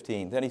 Verse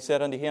 15. Then he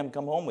said unto him,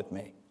 Come home with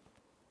me.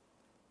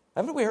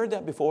 Haven't we heard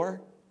that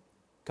before?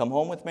 Come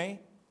home with me?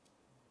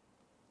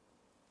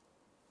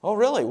 Oh,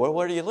 really? Well,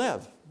 where do you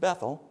live?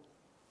 Bethel.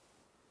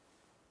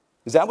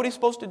 Is that what he's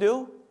supposed to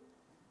do?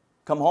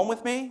 Come home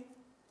with me?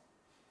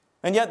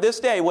 And yet this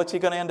day, what's he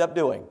going to end up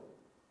doing?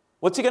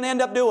 What's he going to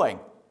end up doing?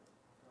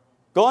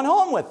 Going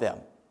home with them.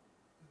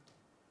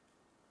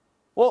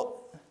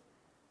 Well,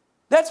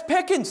 that's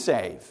Pick and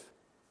Save.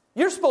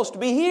 You're supposed to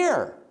be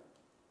here.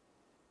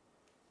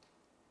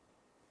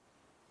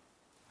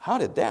 How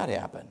did that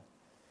happen?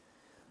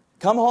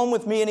 Come home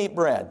with me and eat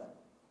bread.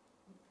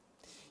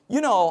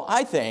 You know,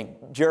 I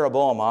think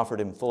Jeroboam offered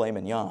him filet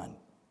mignon.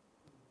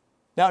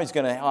 Now he's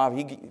going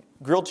to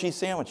grilled cheese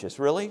sandwiches,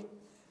 really?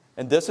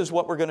 And this is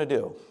what we're going to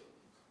do.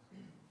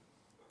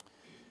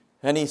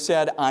 And he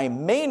said, I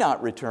may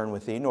not return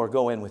with thee, nor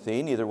go in with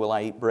thee, neither will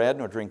I eat bread,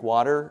 nor drink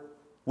water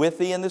with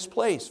thee in this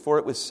place. For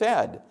it was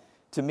said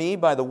to me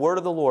by the word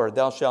of the Lord,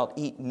 Thou shalt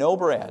eat no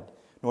bread,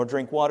 nor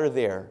drink water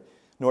there,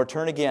 nor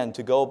turn again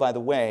to go by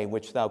the way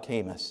which thou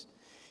camest.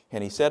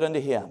 And he said unto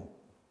him,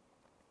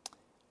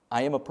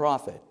 I am a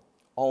prophet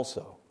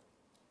also,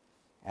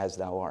 as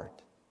thou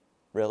art.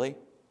 Really?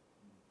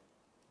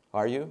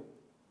 Are you?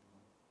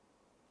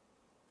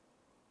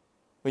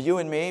 But you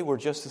and me, we're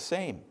just the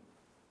same.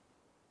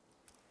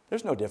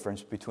 There's no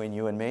difference between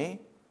you and me.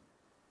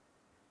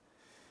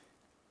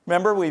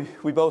 Remember,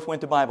 we both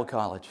went to Bible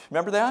college.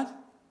 Remember that?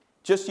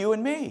 Just you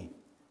and me.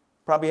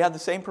 Probably had the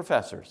same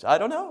professors. I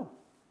don't know.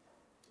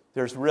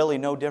 There's really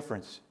no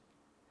difference.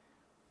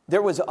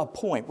 There was a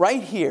point.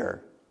 Right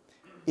here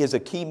is a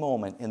key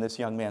moment in this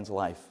young man's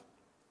life.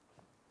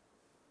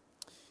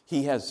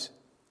 He has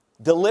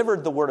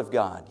delivered the Word of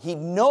God. He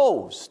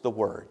knows the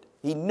Word.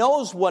 He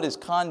knows what his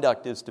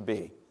conduct is to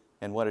be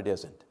and what it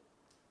isn't.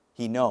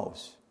 He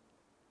knows.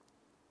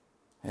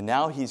 And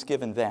now he's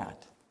given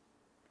that.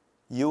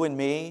 You and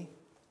me,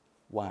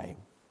 why?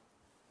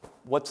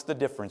 What's the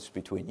difference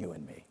between you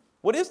and me?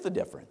 What is the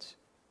difference?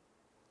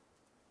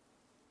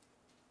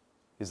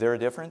 Is there a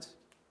difference?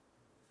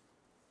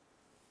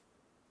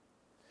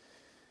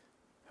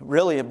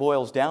 Really, it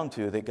boils down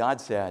to that God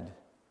said,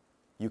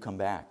 you come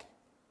back.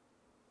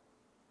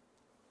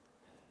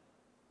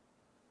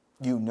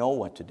 You know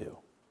what to do.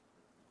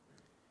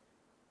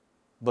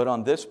 But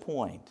on this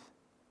point,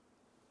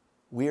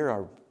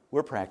 we're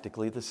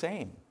practically the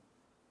same.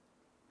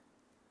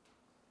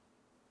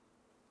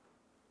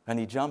 And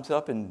he jumps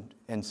up and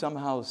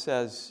somehow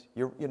says,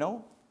 you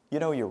know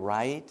you're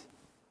right.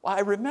 Well, I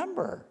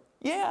remember.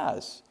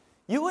 Yes,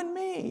 you and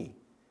me.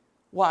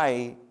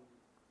 Why,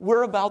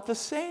 we're about the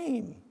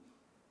same.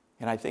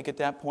 And I think at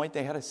that point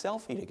they had a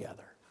selfie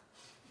together.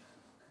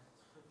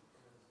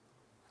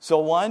 So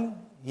one,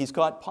 he's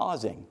caught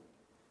pausing.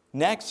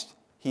 Next,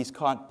 he's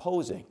caught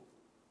posing.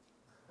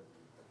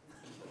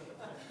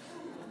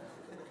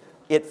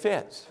 It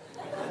fits.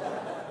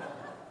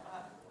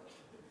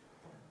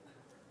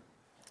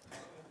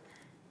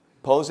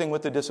 Posing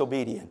with the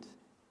disobedient.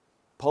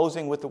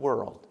 Posing with the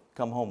world.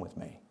 Come home with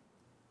me.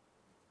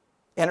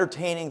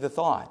 Entertaining the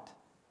thought.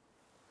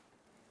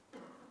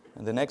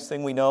 And the next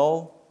thing we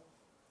know,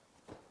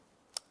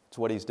 it's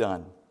what he's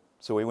done.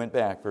 So he went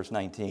back, verse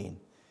 19,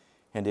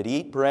 and did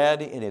eat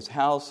bread in his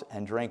house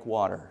and drank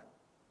water.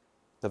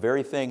 The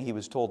very thing he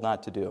was told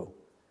not to do.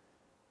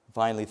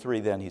 Finally, 3,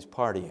 then he's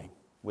partying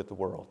with the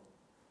world.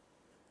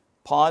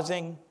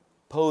 Pausing,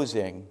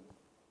 posing,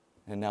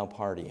 and now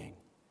partying.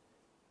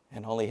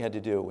 And all he had to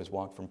do was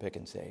walk from Pick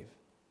and Save.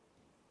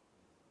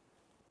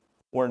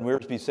 Warren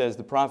Wiersbe says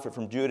the prophet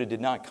from Judah did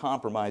not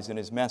compromise in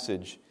his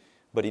message,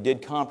 but he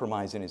did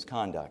compromise in his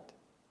conduct.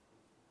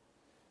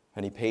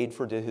 And he paid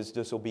for his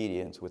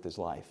disobedience with his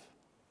life.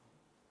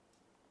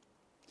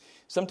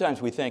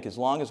 Sometimes we think as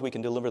long as we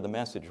can deliver the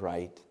message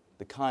right,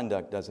 the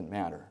conduct doesn't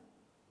matter.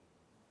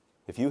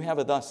 If you have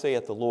a thus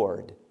saith the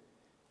Lord,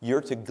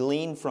 you're to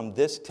glean from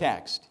this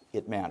text,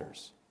 it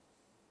matters.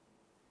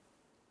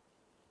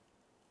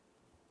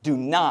 Do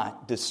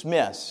not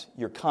dismiss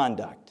your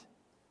conduct.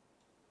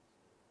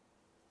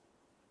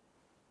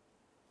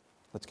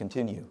 Let's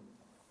continue.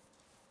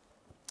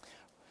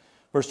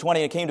 Verse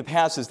 20, it came to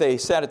pass as they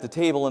sat at the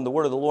table, and the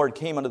word of the Lord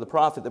came unto the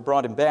prophet that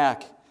brought him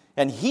back.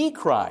 And he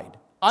cried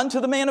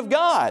unto the man of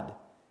God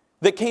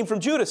that came from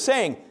Judah,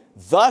 saying,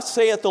 Thus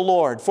saith the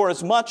Lord,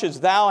 forasmuch as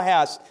thou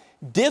hast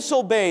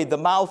disobeyed the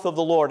mouth of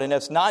the Lord, and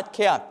hast not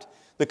kept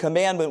the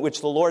commandment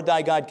which the Lord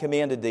thy God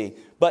commanded thee,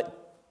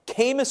 but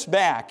camest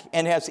back,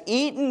 and hast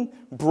eaten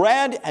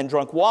bread and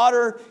drunk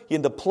water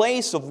in the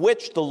place of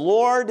which the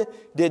Lord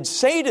did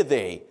say to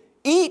thee,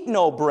 Eat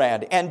no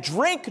bread and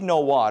drink no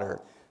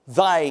water,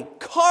 thy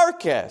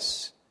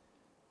carcass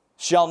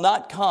shall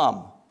not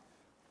come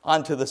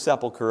unto the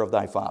sepulchre of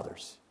thy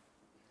fathers.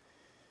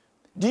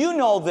 Do you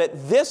know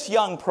that this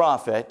young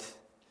prophet,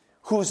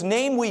 whose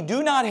name we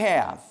do not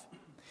have,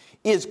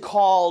 is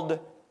called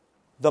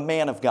the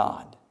man of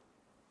God?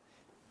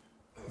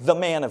 The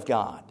man of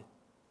God.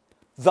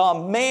 The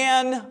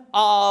man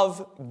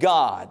of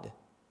God.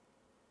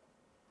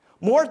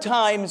 More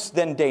times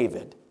than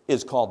David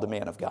is called the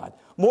man of God.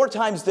 More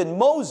times than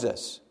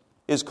Moses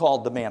is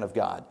called the man of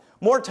God.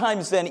 More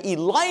times than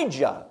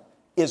Elijah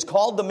is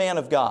called the man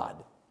of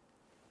God.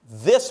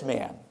 This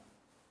man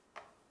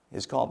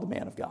is called the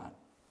man of God.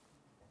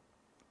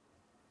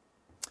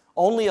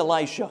 Only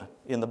Elisha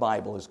in the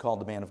Bible is called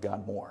the man of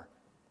God more.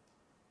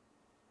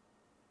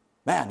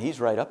 Man, he's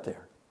right up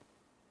there.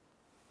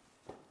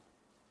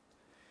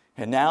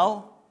 And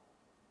now,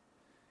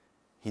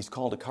 he's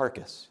called a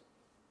carcass.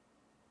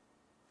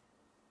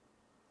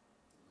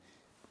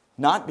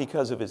 Not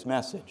because of his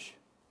message,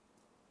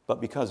 but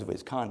because of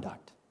his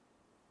conduct.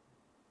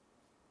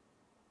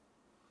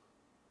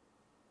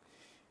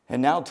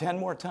 And now 10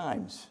 more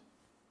times,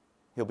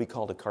 he'll be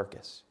called a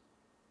carcass.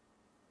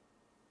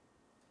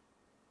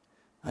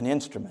 An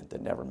instrument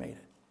that never made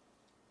it.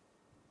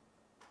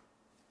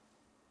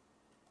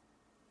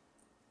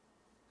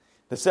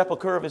 The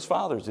sepulchre of his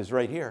fathers is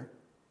right here.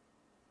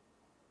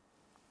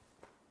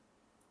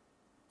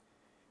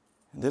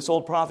 And this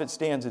old prophet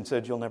stands and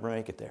said, You'll never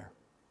make it there.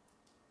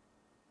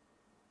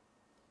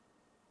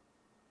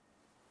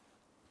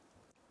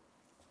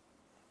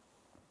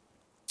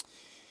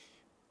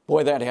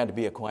 Boy, that had to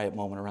be a quiet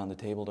moment around the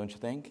table, don't you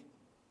think?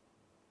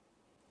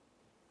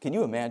 Can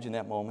you imagine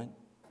that moment?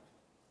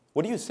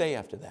 What do you say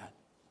after that?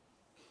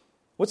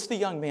 What's the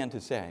young man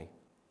to say?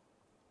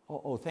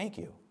 Oh, thank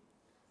you.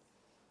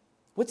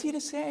 What's he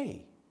to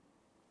say?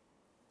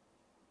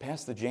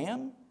 Pass the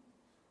jam?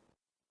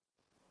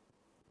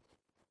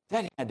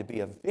 That had to be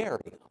a very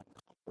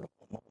uncomfortable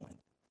moment.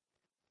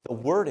 The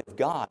word of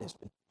God has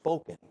been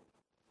spoken.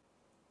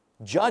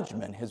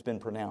 Judgment has been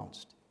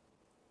pronounced.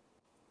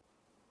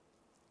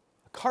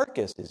 A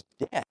carcass is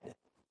dead.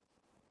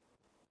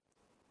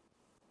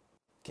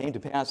 Came to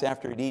pass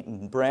after he had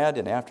eaten bread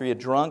and after he had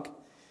drunk,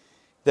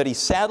 that he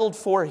saddled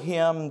for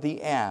him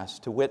the ass,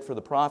 to wit, for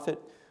the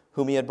prophet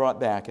whom he had brought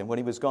back. And when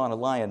he was gone, a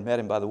lion met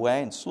him by the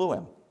way and slew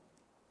him.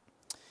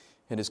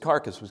 And his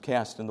carcass was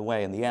cast in the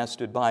way, and the ass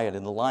stood by it,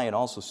 and the lion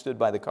also stood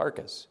by the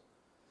carcass.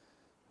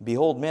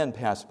 Behold, men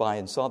passed by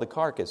and saw the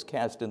carcass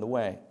cast in the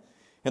way,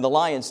 and the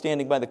lion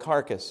standing by the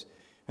carcass.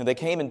 And they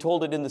came and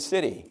told it in the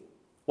city.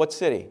 What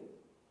city?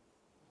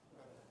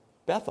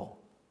 Bethel,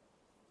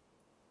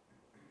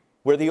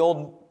 where the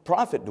old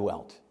prophet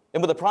dwelt.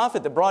 And when the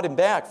prophet that brought him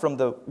back from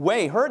the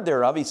way heard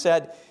thereof, he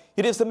said,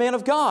 It is the man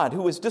of God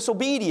who is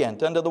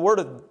disobedient unto the word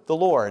of the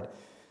Lord.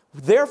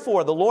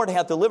 Therefore the Lord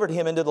hath delivered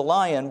him into the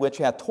lion, which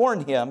hath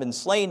torn him and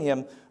slain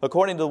him,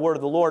 according to the word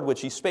of the Lord,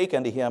 which he spake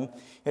unto him.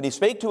 And he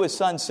spake to his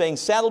sons, saying,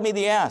 Saddle me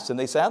the ass. And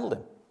they saddled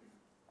him.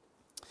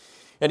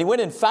 And he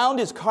went and found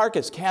his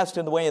carcass cast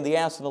in the way, and the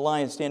ass and the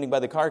lion standing by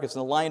the carcass.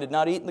 And the lion had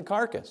not eaten the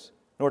carcass,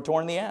 nor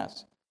torn the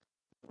ass.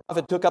 The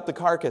prophet took up the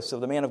carcass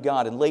of the man of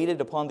God and laid it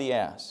upon the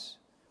ass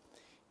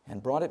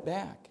and brought it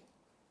back.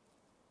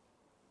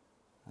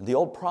 And the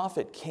old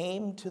prophet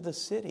came to the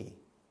city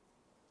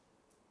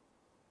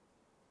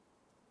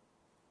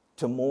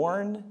to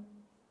mourn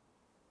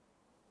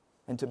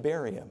and to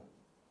bury him.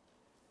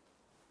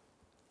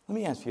 Let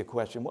me ask you a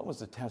question. What was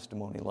the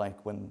testimony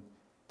like when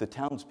the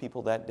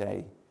townspeople that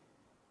day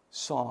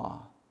saw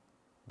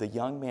the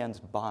young man's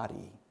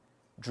body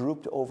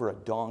drooped over a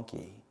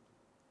donkey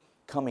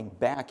coming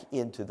back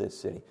into this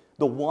city?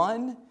 The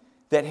one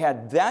that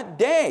had that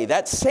day,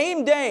 that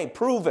same day,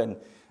 proven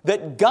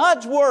that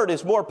God's word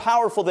is more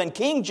powerful than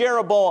King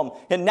Jeroboam,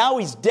 and now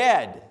he's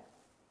dead.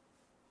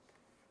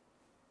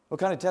 What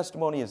kind of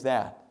testimony is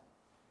that?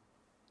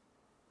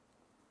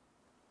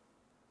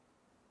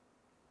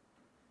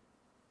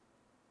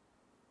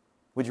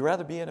 Would you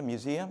rather be at a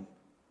museum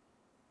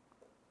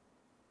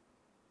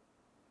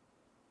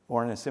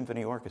or in a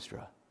symphony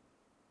orchestra?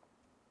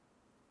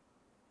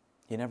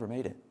 He never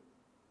made it.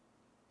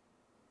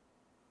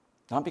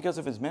 Not because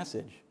of his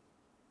message,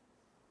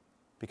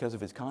 because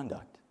of his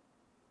conduct.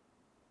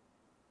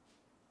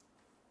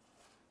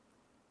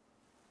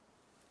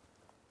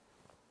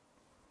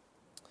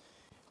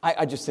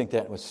 I just think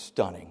that was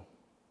stunning.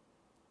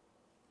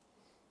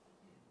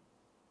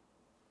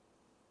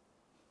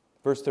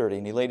 Verse 30,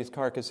 and he laid his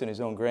carcass in his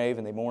own grave,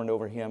 and they mourned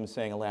over him,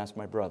 saying, Alas,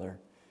 my brother.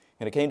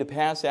 And it came to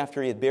pass,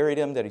 after he had buried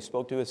him, that he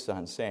spoke to his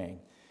son, saying,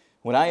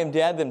 When I am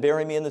dead, then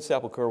bury me in the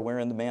sepulchre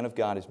wherein the man of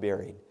God is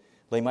buried.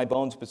 Lay my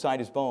bones beside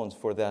his bones,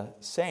 for the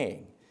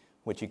saying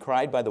which he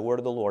cried by the word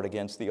of the Lord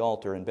against the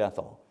altar in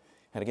Bethel,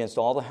 and against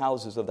all the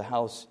houses of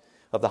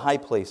the high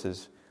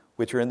places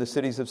which are in the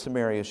cities of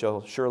Samaria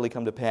shall surely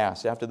come to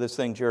pass. After this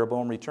thing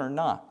Jeroboam returned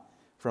not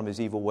from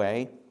his evil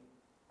way,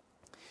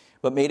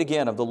 but made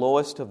again of the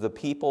lowest of the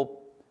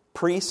people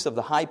priests of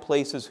the high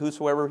places,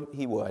 whosoever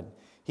he would.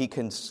 He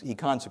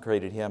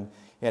consecrated him,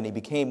 and he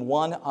became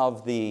one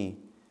of the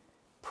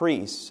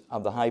priests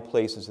of the high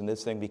places, and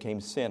this thing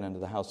became sin unto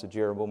the house of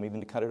Jeroboam,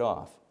 even to cut it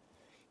off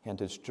and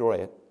to destroy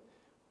it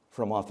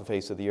from off the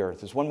face of the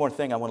earth. There's one more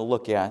thing I want to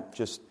look at,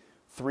 just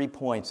 3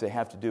 points that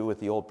have to do with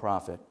the old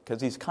prophet,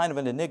 because he's kind of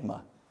an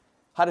enigma.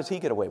 How does he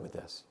get away with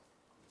this?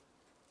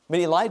 I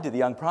mean, he lied to the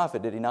young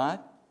prophet, did he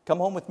not? Come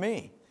home with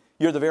me.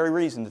 You're the very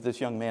reason that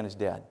this young man is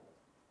dead.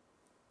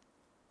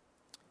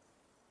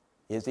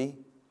 Is he?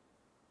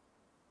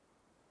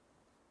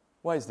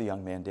 Why is the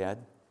young man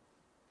dead?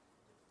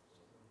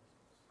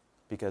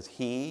 Because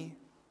he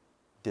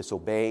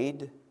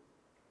disobeyed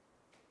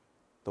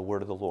the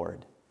word of the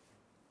Lord.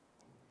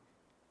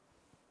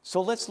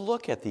 So let's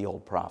look at the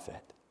old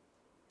prophet.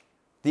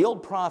 The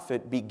old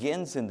prophet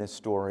begins in this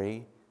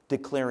story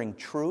declaring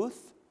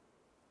truth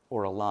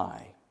or a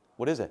lie.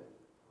 What is it?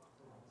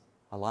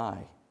 A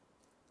lie.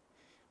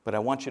 But I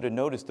want you to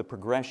notice the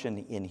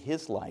progression in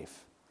his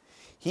life.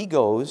 He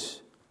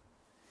goes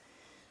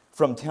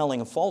from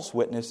telling a false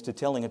witness to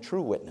telling a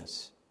true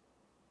witness.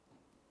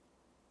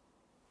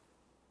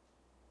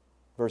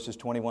 Verses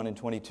 21 and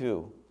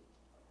 22.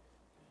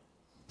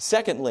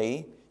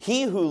 Secondly,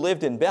 he who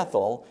lived in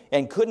Bethel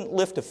and couldn't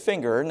lift a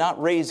finger,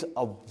 not raise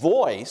a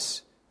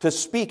voice to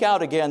speak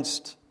out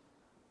against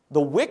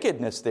the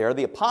wickedness there,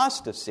 the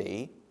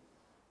apostasy,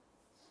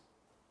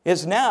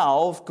 is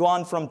now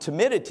gone from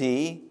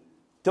timidity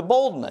to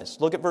boldness.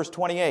 Look at verse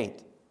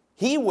 28.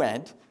 He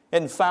went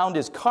and found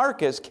his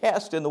carcass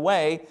cast in the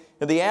way,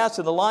 and the ass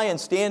and the lion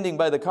standing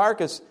by the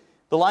carcass.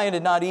 The lion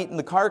had not eaten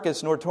the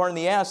carcass nor torn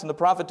the ass, and the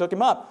prophet took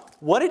him up.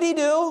 What did he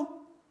do?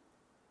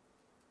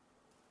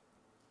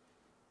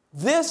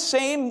 This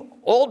same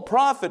old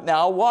prophet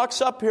now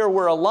walks up here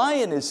where a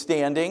lion is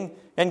standing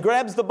and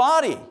grabs the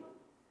body.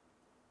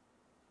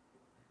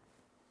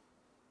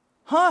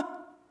 Huh?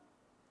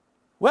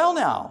 Well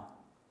now,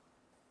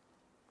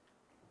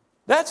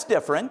 that's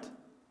different.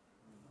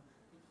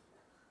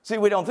 See,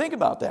 we don't think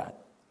about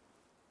that.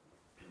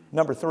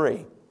 Number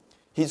 3,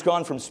 he's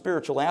gone from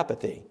spiritual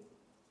apathy.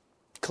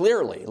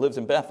 Clearly, he lives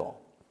in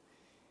Bethel.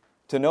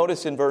 To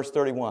notice in verse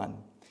 31,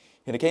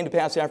 and it came to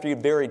pass after he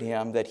had buried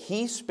him that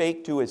he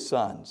spake to his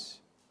sons,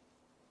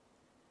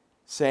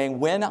 saying,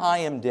 When I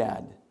am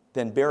dead,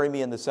 then bury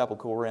me in the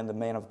sepulchre wherein the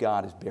man of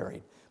God is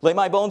buried. Lay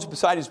my bones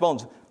beside his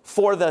bones.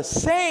 For the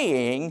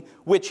saying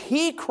which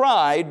he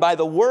cried by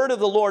the word of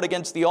the Lord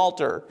against the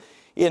altar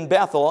in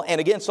Bethel, and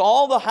against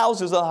all the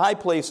houses of the high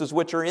places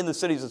which are in the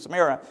cities of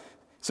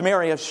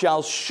Samaria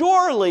shall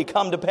surely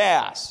come to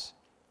pass.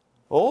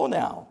 Oh,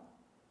 now,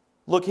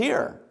 look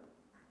here.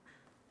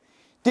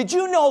 Did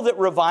you know that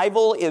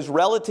revival is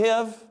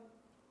relative?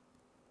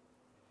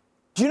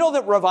 Do you know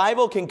that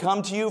revival can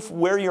come to you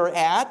where you're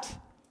at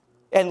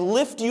and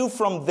lift you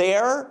from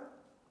there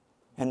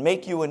and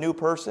make you a new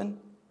person?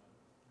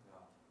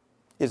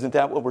 Isn't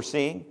that what we're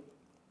seeing?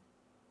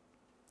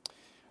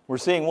 We're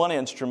seeing one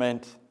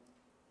instrument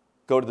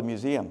go to the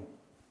museum.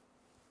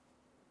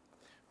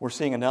 We're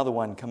seeing another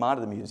one come out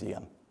of the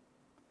museum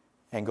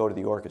and go to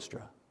the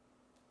orchestra.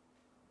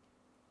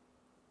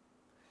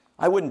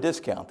 I wouldn't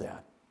discount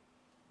that.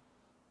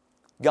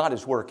 God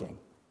is working.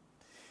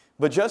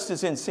 But just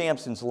as in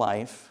Samson's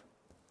life,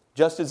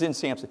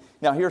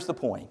 now here's the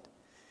point.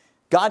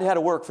 God had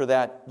a work for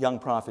that young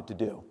prophet to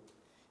do.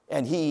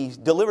 And he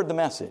delivered the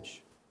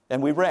message.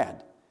 And we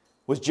read.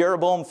 Was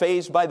Jeroboam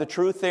fazed by the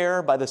truth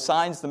there, by the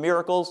signs, the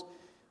miracles?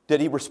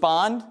 Did he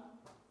respond?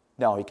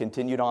 No, he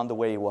continued on the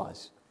way he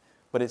was.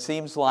 But it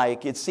seems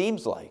like,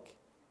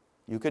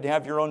 you could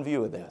have your own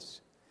view of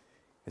this.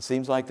 It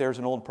seems like there's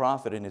an old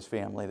prophet in his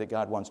family that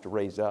God wants to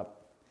raise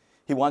up.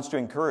 He wants to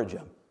encourage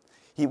him.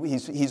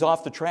 He's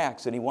off the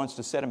tracks, and he wants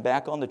to set him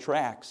back on the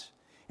tracks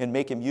and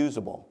make him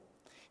usable.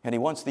 And he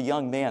wants the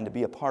young man to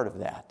be a part of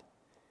that.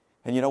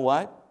 And you know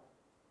what?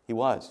 He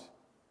was.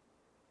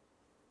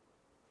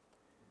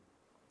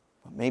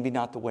 But maybe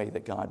not the way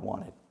that God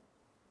wanted.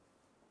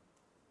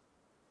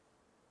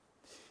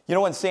 You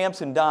know, when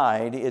Samson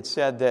died, it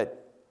said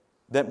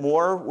that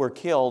more were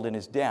killed in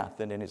his death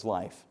than in his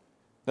life.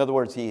 In other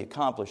words, he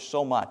accomplished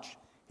so much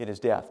in his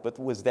death. But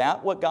was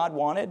that what God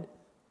wanted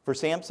for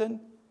Samson?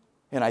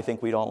 And I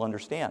think we'd all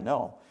understand.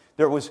 No.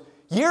 There was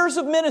years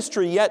of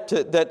ministry yet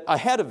that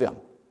ahead of him.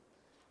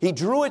 He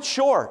drew it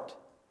short.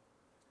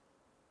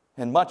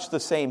 And much the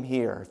same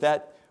here. If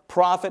that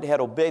prophet had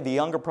obeyed, the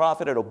younger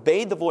prophet had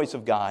obeyed the voice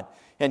of God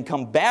and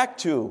come back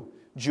to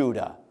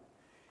Judah,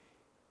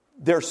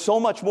 there's so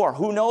much more.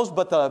 Who knows,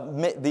 but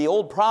the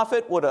old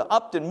prophet would have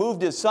upped and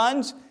moved his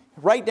sons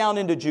right down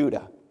into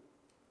Judah.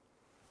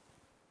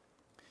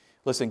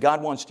 Listen,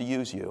 God wants to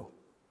use you.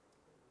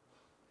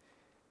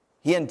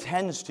 He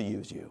intends to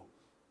use you.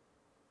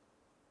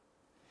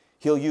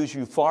 He'll use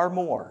you far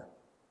more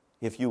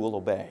if you will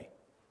obey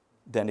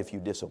than if you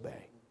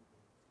disobey.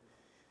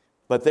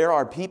 But there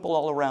are people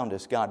all around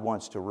us God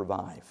wants to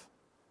revive.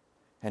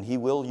 And He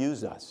will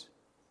use us.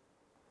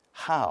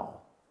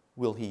 How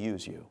will He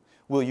use you?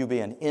 Will you be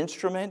an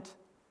instrument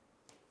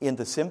in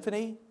the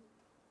symphony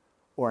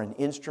or an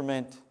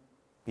instrument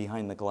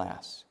behind the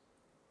glass?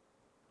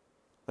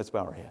 Let's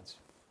bow our heads.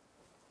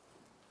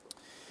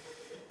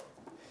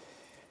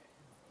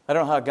 I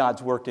don't know how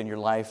God's worked in your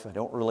life. I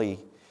don't really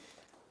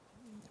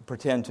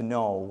pretend to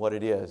know what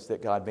it is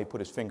that God may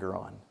put His finger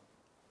on.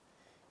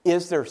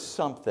 Is there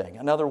something,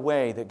 another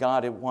way that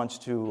God wants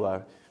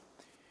to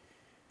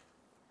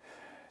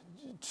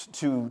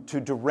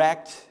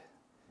direct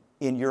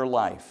in your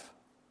life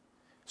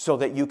so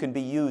that you can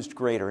be used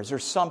greater? Is there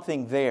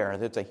something there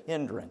that's a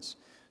hindrance?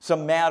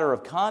 Some matter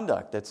of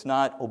conduct that's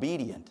not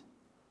obedient?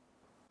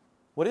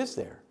 What is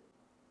there?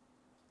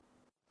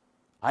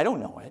 I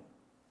don't know it.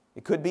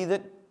 It could be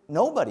that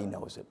nobody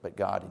knows it but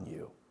God and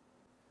you.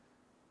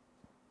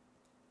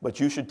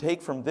 But you should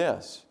take from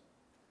this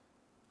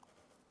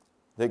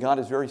that God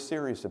is very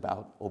serious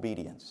about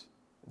obedience.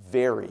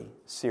 Very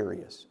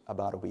serious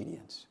about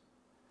obedience.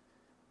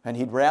 And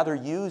He'd rather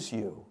use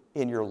you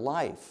in your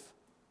life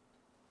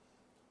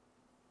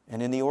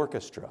and in the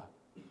orchestra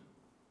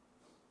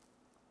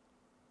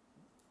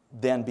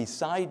than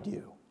beside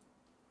you,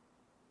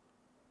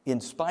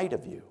 in spite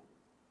of you.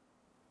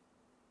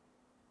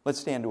 Let's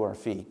stand to our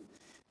feet.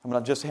 I'm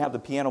going to just have the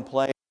piano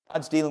play.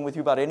 God's dealing with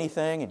you about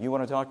anything and you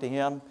want to talk to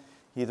Him,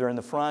 either in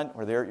the front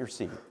or there at your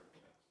seat.